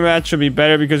like rating match should be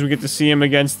better because we get to see him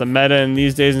against the meta in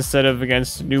these days instead of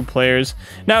against new players.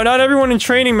 Now, not everyone in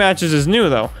training matches is new,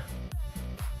 though.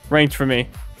 Ranked for me.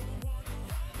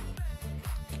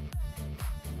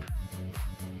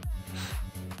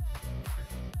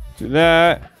 Do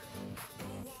that.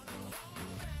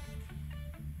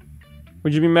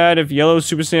 Would you be mad if yellow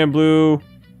Super Saiyan blue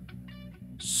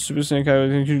Super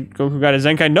Saiyan Goku got a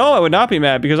Zenkai? No, I would not be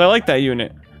mad because I like that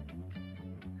unit.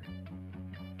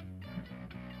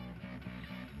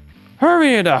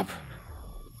 Hurry it up.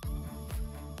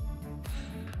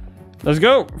 Let's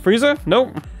go. Frieza?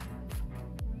 Nope.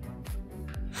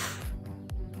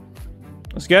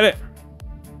 Let's get it.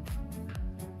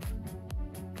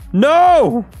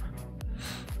 No!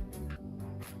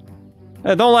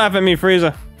 Hey, don't laugh at me,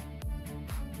 Frieza.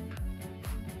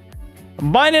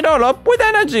 Bind it all up with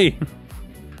energy.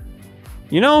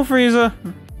 You know, Frieza.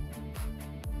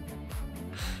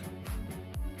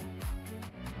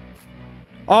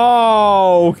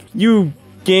 Oh, you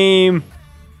game.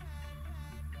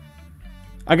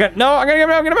 I gotta get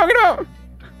out.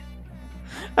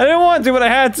 I didn't want to, but I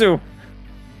had to.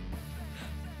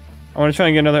 I want to try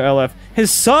and get another LF.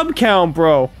 His sub count,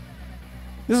 bro.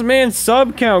 This man's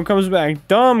sub count comes back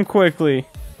dumb quickly.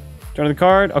 Join the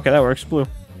card. Okay, that works. Blue.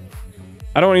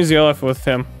 I don't want to use the LF with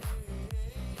him.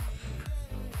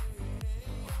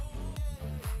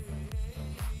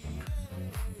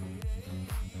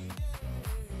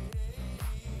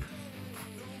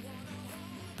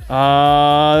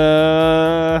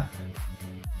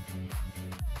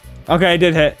 Okay, it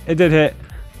did hit. It did hit.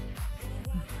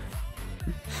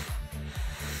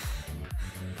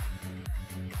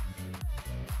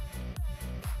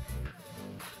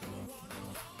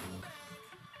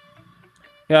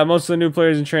 Yeah, most of the new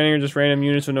players in training are just random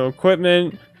units with no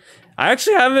equipment. I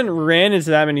actually haven't ran into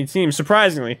that many teams,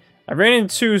 surprisingly. I've ran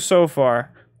into 2 so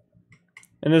far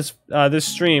in this this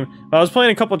stream. But I was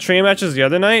playing a couple train matches the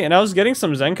other night, and I was getting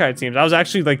some Zenkai teams. I was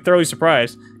actually like thoroughly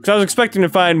surprised because I was expecting to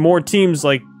find more teams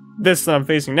like this that I'm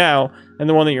facing now, and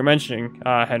the one that you're mentioning,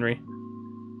 Henry.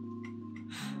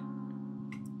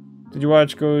 Did you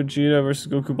watch Gogeta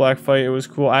versus Goku Black fight? It was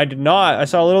cool. I did not. I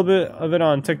saw a little bit of it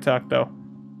on TikTok though.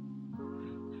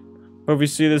 But if we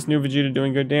see this new Vegeta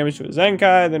doing good damage to a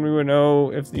Zenkai, then we would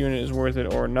know if the unit is worth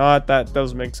it or not. That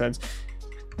does make sense.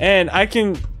 And I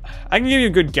can give you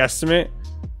a good guesstimate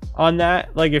on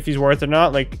that, like if he's worth it or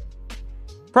not. Like,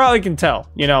 probably can tell,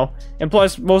 you know. And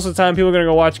plus, most of the time, people are gonna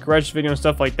go watch Garesh's video and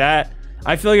stuff like that.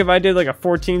 I feel like if I did like a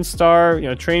 14-star, you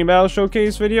know, training battle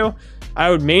showcase video, I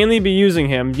would mainly be using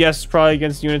him. Yes, probably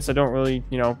against units that don't really,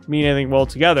 you know, mean anything well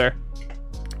together.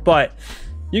 But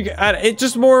it's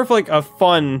just more of like a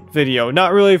fun video,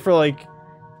 not really for like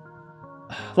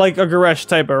a Garesh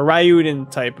type or a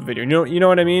Ryuden type of video. You know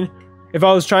what I mean? If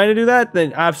I was trying to do that,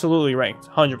 then absolutely ranked,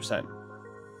 100%.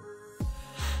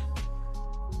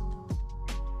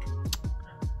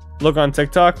 Look on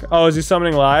TikTok. Oh, is he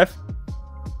summoning live?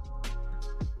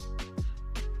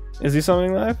 Is he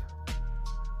summoning live?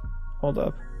 Hold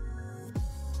up.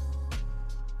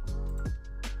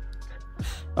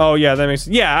 Oh yeah, that makes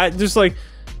sense. Yeah, I just like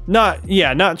not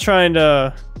trying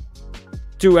to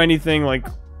do anything like,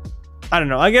 I don't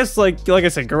know. I guess like I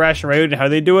said, Garesh and Ryuden, how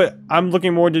they do it. I'm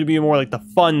looking more to be more like the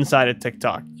fun side of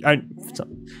TikTok.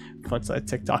 Fun side of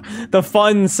TikTok. The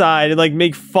fun side, like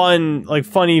make fun, like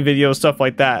funny videos, stuff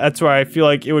like that. That's where I feel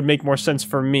like it would make more sense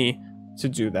for me to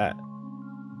do that.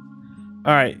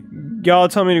 All right, y'all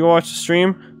tell me to go watch the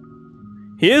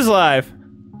stream. He is live.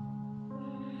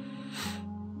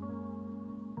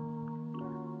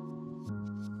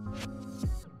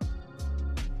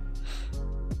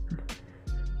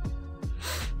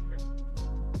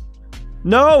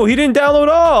 No, he didn't download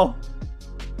all.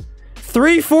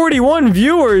 341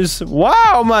 viewers.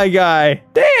 Wow, my guy.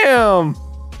 Damn.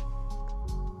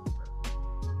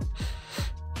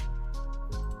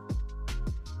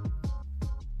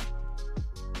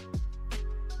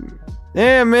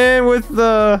 Damn, man, with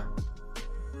the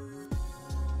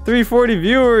 340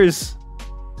 viewers.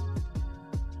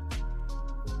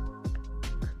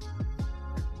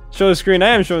 Show the screen. I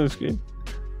am showing the screen.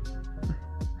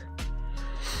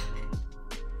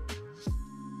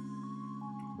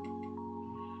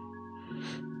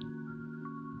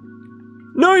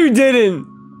 No, you didn't.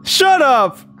 Shut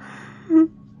up. You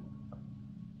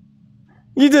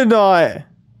did not.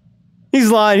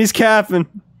 He's lying. He's capping.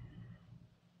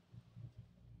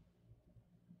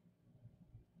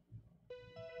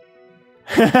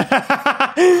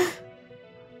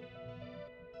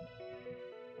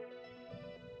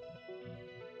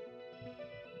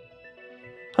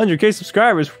 $100K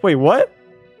subscribers. Wait, what?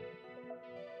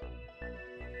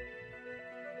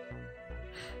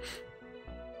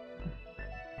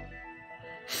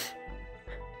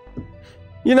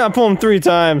 You're not pulling 3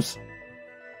 times.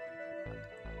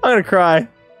 I'm gonna cry.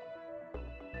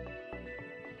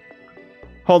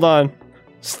 Hold on.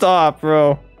 Stop,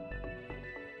 bro.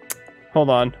 Hold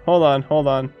on. Hold on. Hold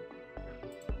on.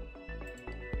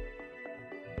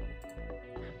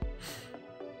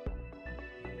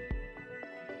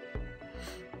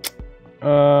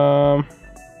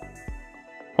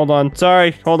 Hold on.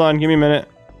 Sorry. Hold on. Give me a minute.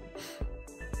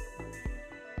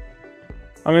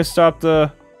 I'm gonna stop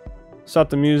the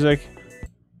music.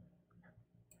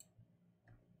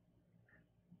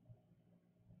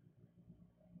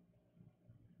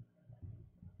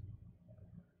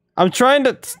 I'm trying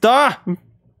to stop.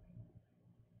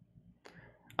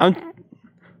 I'm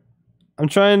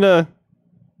trying to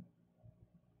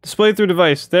display through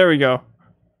device. There we go.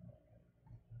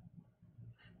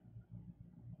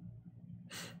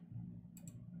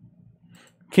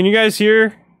 Can you guys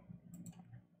hear?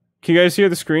 Can you guys hear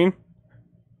the screen?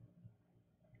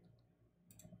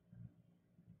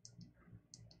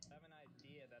 I have an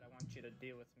idea that I want you to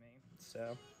do with me,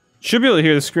 so. Should be able to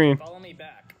hear the screen. Follow me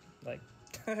back, like.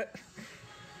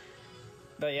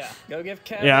 But yeah, go give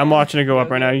Kevin. Yeah, I'm watching it go up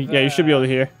right now. Yeah, you should be able to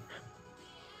hear.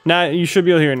 Now you should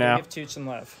be able to hear it now. Give Tooch some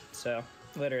love. So,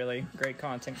 literally, great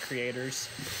content creators.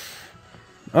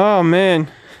 Oh man,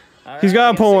 he's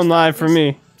got to pull one live for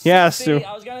me. He has to.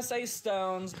 I was gonna say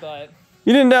stones, but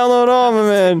you didn't download all, my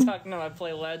man. No, I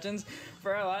play Legends,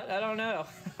 bro. I don't know.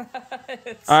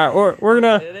 All right, we're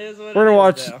gonna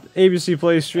watch though. ABC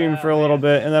Play stream for a little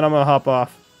bit, and then I'm gonna hop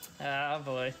off. Oh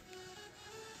boy,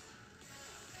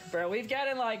 bro. We've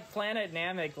gotten like Planet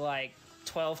Namek like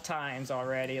 12 times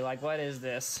already. Like, what is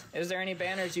this? Is there any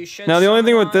banners you should? Now the only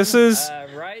thing with this is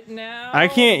right now I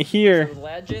can't hear.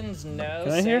 Legends, no.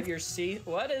 Can I hear? Save your seat.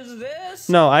 What is this?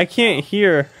 No, I can't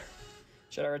hear.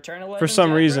 Should I return to Legends For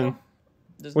some yet, reason,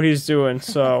 bro? what he's doing.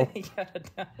 So You gotta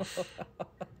download all.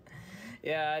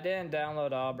 Yeah, I didn't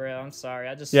download all, bro. I'm sorry.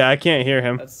 I just I can't hear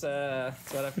him, That's what I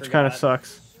forgot. which kind of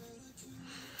sucks.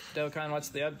 Dokkan, what's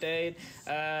the update?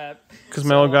 Because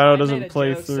my Elgato doesn't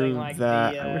play through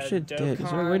that. I wish it did. Is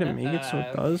there a way to make it so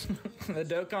it does? The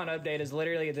Dokkan update is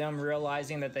literally them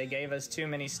realizing that they gave us too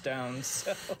many stones.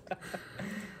 So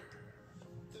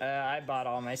I bought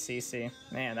all my CC.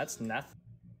 Man, that's nothing.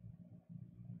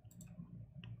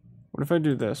 What if I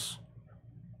do this?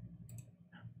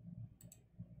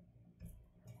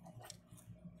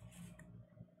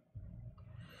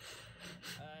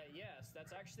 Yes,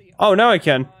 that's actually. Oh, now I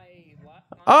can.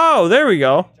 Oh, there we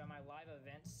go.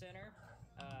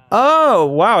 Oh,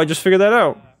 wow, I just figured that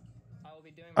out.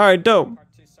 Alright, dope.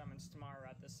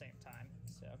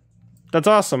 That's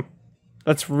awesome.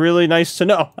 That's really nice to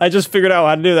know. I just figured out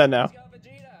how to do that now.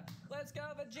 Let's go,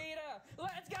 Vegeta!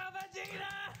 Let's go,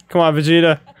 Vegeta! Come on,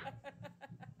 Vegeta.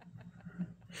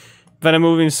 Venom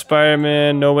moving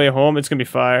Spider-Man, No Way Home. It's gonna be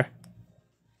fire.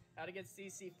 How to get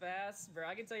CC fast? Bro,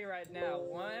 I can tell you right now.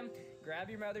 1, grab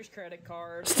your mother's credit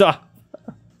card. Stop.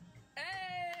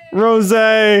 Hey! Rose.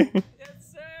 Yes,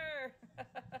 sir!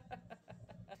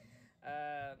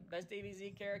 Best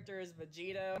DBZ character is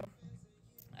Vegeta.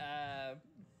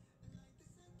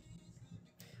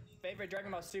 Favorite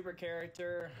Dragon Ball Super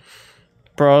character?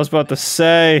 Bro, I was about to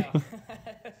say.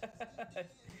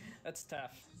 That's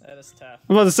tough. That is tough.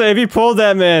 I was about to say, if he pulled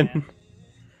that, man.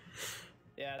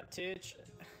 Yeah, Tooch.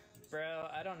 Bro,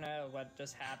 I don't know what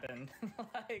just happened.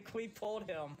 Like, we pulled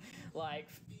him. Like,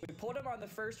 we pulled him on the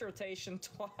first rotation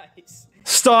twice.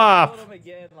 Stop! We pulled him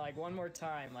again, like, one more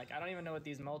time. Like, I don't even know what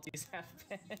these multis have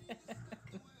been.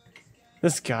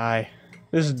 This guy.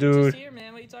 This Tooch dude. is here,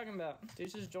 man. What are you talking about?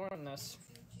 Tooch is joining us.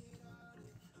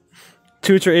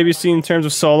 Tooch or ABC in terms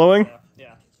of soloing?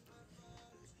 Yeah.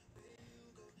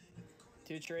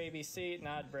 Tooch or ABC?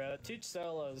 Nah, bro. Tooch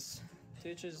solos.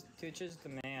 Tooch is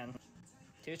the man.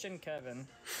 Tooch and Kevin.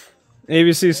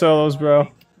 ABC solos, bro.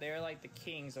 They're like the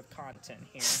kings of content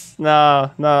here.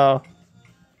 No.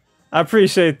 I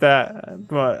appreciate that,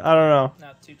 but I don't know.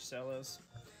 Not Tooch solos.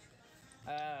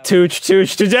 Tooch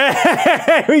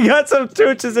today. We got some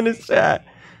Tooches in his chat.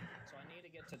 So I need to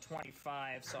get to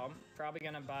 25, so I'm probably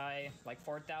gonna buy like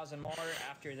 4,000 more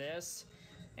after this.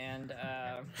 And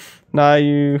Nah,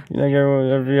 you're not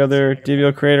gonna every other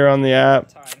DVL creator on the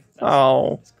app.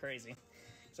 That's crazy.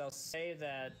 So I'll save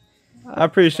that. I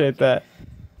appreciate that.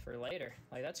 For later.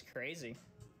 Like, that's crazy.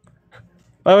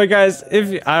 By the way, guys,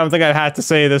 I don't think I had to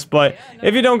say this, but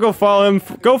if you don't go follow him,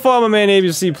 go follow my man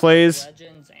ABC Plays.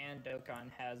 Legends and Dokkan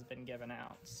has been given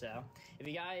out, so if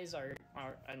you guys are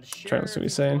unsure, Trying to see what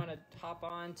he's if you saying. want to hop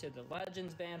on to the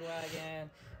Legends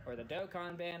bandwagon or the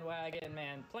Dokkan bandwagon,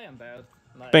 man, play them both.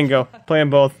 Like, Bingo. Play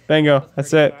them both. Bingo.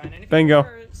 That's it. Bingo.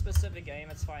 a specific game,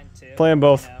 it's fine too. Play them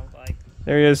both. You know, like,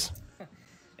 There he is.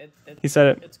 He said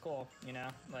it. It's cool, you know.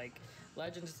 Like,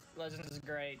 Legends is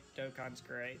great, Dokkan's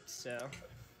great, so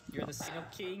you're the single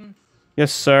king.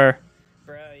 Yes, sir.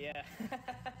 Bro, yeah.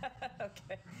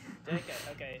 Okay.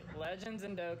 Okay. Legends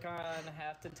and Dokkan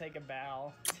have to take a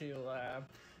bow to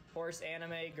horse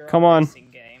anime girl Come on. racing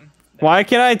game. Why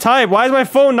can't I type? Why is my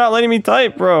phone not letting me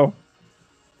type, bro?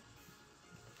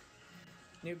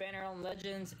 New banner on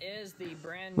Legends is the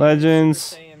brand new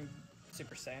Legends.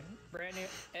 Super Saiyan. Brand new.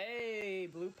 Hey,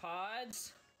 blue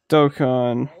pods.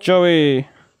 Dokkan. Joey.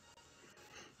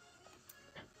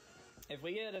 If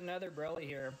we get another Broly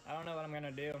here, I don't know what I'm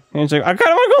gonna do. Handshake. I kind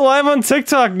of want to go live on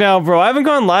TikTok now, bro. I haven't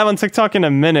gone live on TikTok in a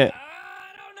minute. I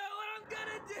don't know what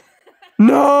I'm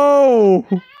gonna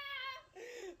do. No!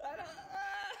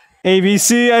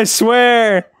 ABC, I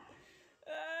swear.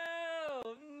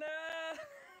 Oh,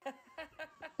 no.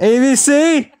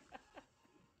 ABC?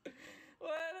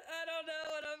 What? I don't know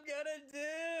what I'm gonna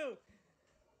do.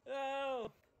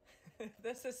 Oh.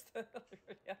 This is the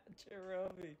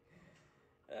Yajirobe.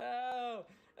 Oh.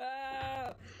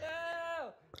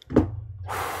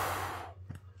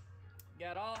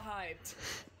 Got all hyped.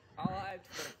 All hyped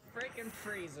for freaking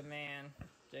Frieza, man.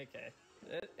 JK.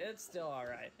 It's still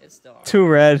alright. It's still alright. Too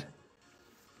red.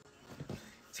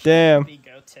 Damn.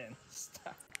 Goten.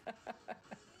 Stop.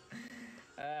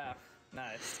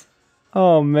 Nice.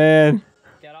 Oh, man.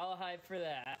 Got all hyped for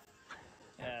that.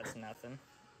 Yeah, it's nothing.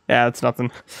 Yeah, it's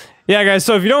nothing. Yeah, guys,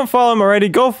 so if you don't follow him already,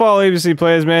 go follow ABC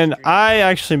Plays, man. I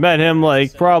actually met him,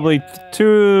 like, probably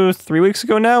 2-3 weeks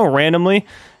ago now, randomly.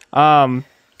 I've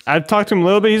talked to him a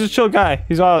little bit. He's a chill guy.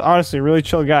 He's honestly a really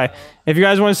chill guy. If you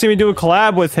guys want to see me do a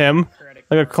collab with him,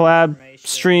 like a collab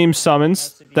stream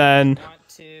summons, then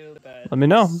let me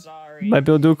know. Might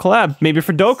be able to do a collab. Maybe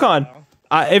for Dokkan.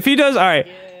 If he does, alright.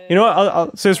 You know what?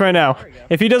 I'll say this right now.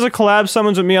 If he does a collab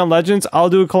summons with me on Legends, I'll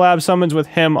do a collab summons with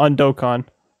him on Dokkan.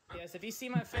 Yes, if you see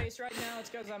my face right now, it's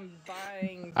because I'm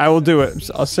buying. I will do it.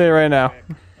 I'll say it right now.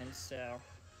 And so. I'm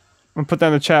gonna put that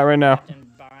in the chat right now.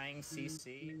 And buying CC.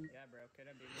 Yeah, bro. Could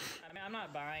it be? I mean, I'm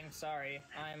not buying. Sorry.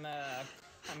 I'm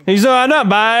not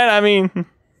buying. I mean.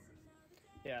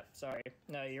 Yeah. Sorry.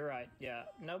 No, you're right. Yeah.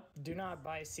 Nope. Do not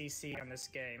buy CC on this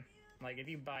game. Like, if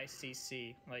you buy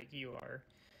CC, like, you are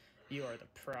the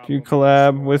problem. You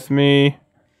collab with me.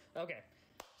 Okay.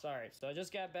 Sorry. So I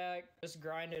just got back. Just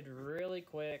grinded really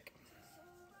quick.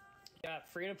 Got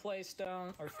free to play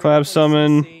stone or free Collab to play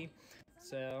summon. CC.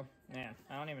 So, man,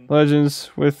 I don't even. Legends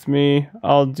with me.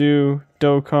 I'll do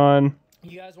Dokkan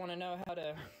You guys want to know how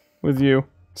to? with you.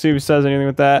 See if he says anything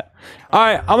with that.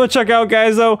 Alright, I'm gonna check out,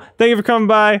 guys, though. Thank you for coming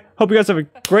by. Hope you guys have a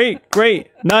great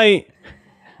night.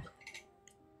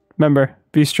 Remember,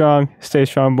 be strong, stay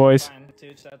strong, boys. Fine,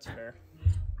 Tooch, that's fair.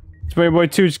 It's my boy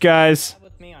Tooch, guys.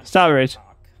 Stop it, Rage.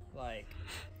 Like,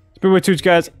 It's my boy Tooch,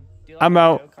 guys. I'm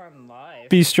out.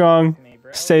 Be strong,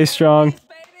 stay strong.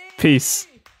 Peace.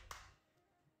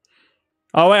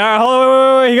 Oh, wait, alright, hold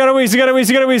on, wait. He got a wheeze, he got a wheeze,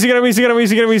 he got a wheeze, he got a wheeze, he got a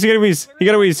wheeze, he got a wheeze, he got a wheeze, he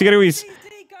got a wheeze, he got a wheeze.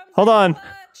 Hold on.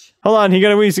 Hold on, he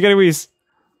got a wheeze, he got a wheeze.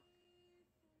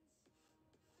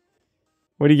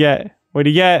 What'd he get? What'd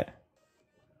he get?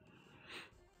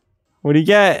 What'd he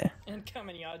get?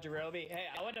 Incoming Yajirobe. Hey,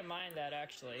 I wouldn't mind that,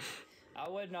 actually. I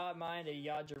would not mind a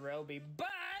Yajirobe, but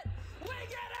we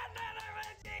get another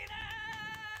Vegeta!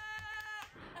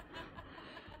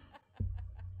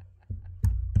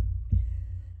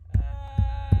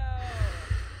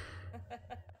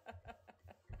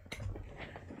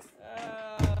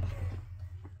 Oh.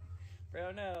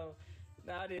 Bro, no.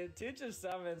 Nah, dude, Tooch's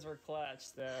summons were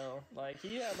clutch, though. Like,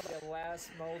 he had like a last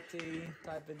multi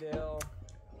type of deal.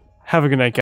 Have a good night, guys.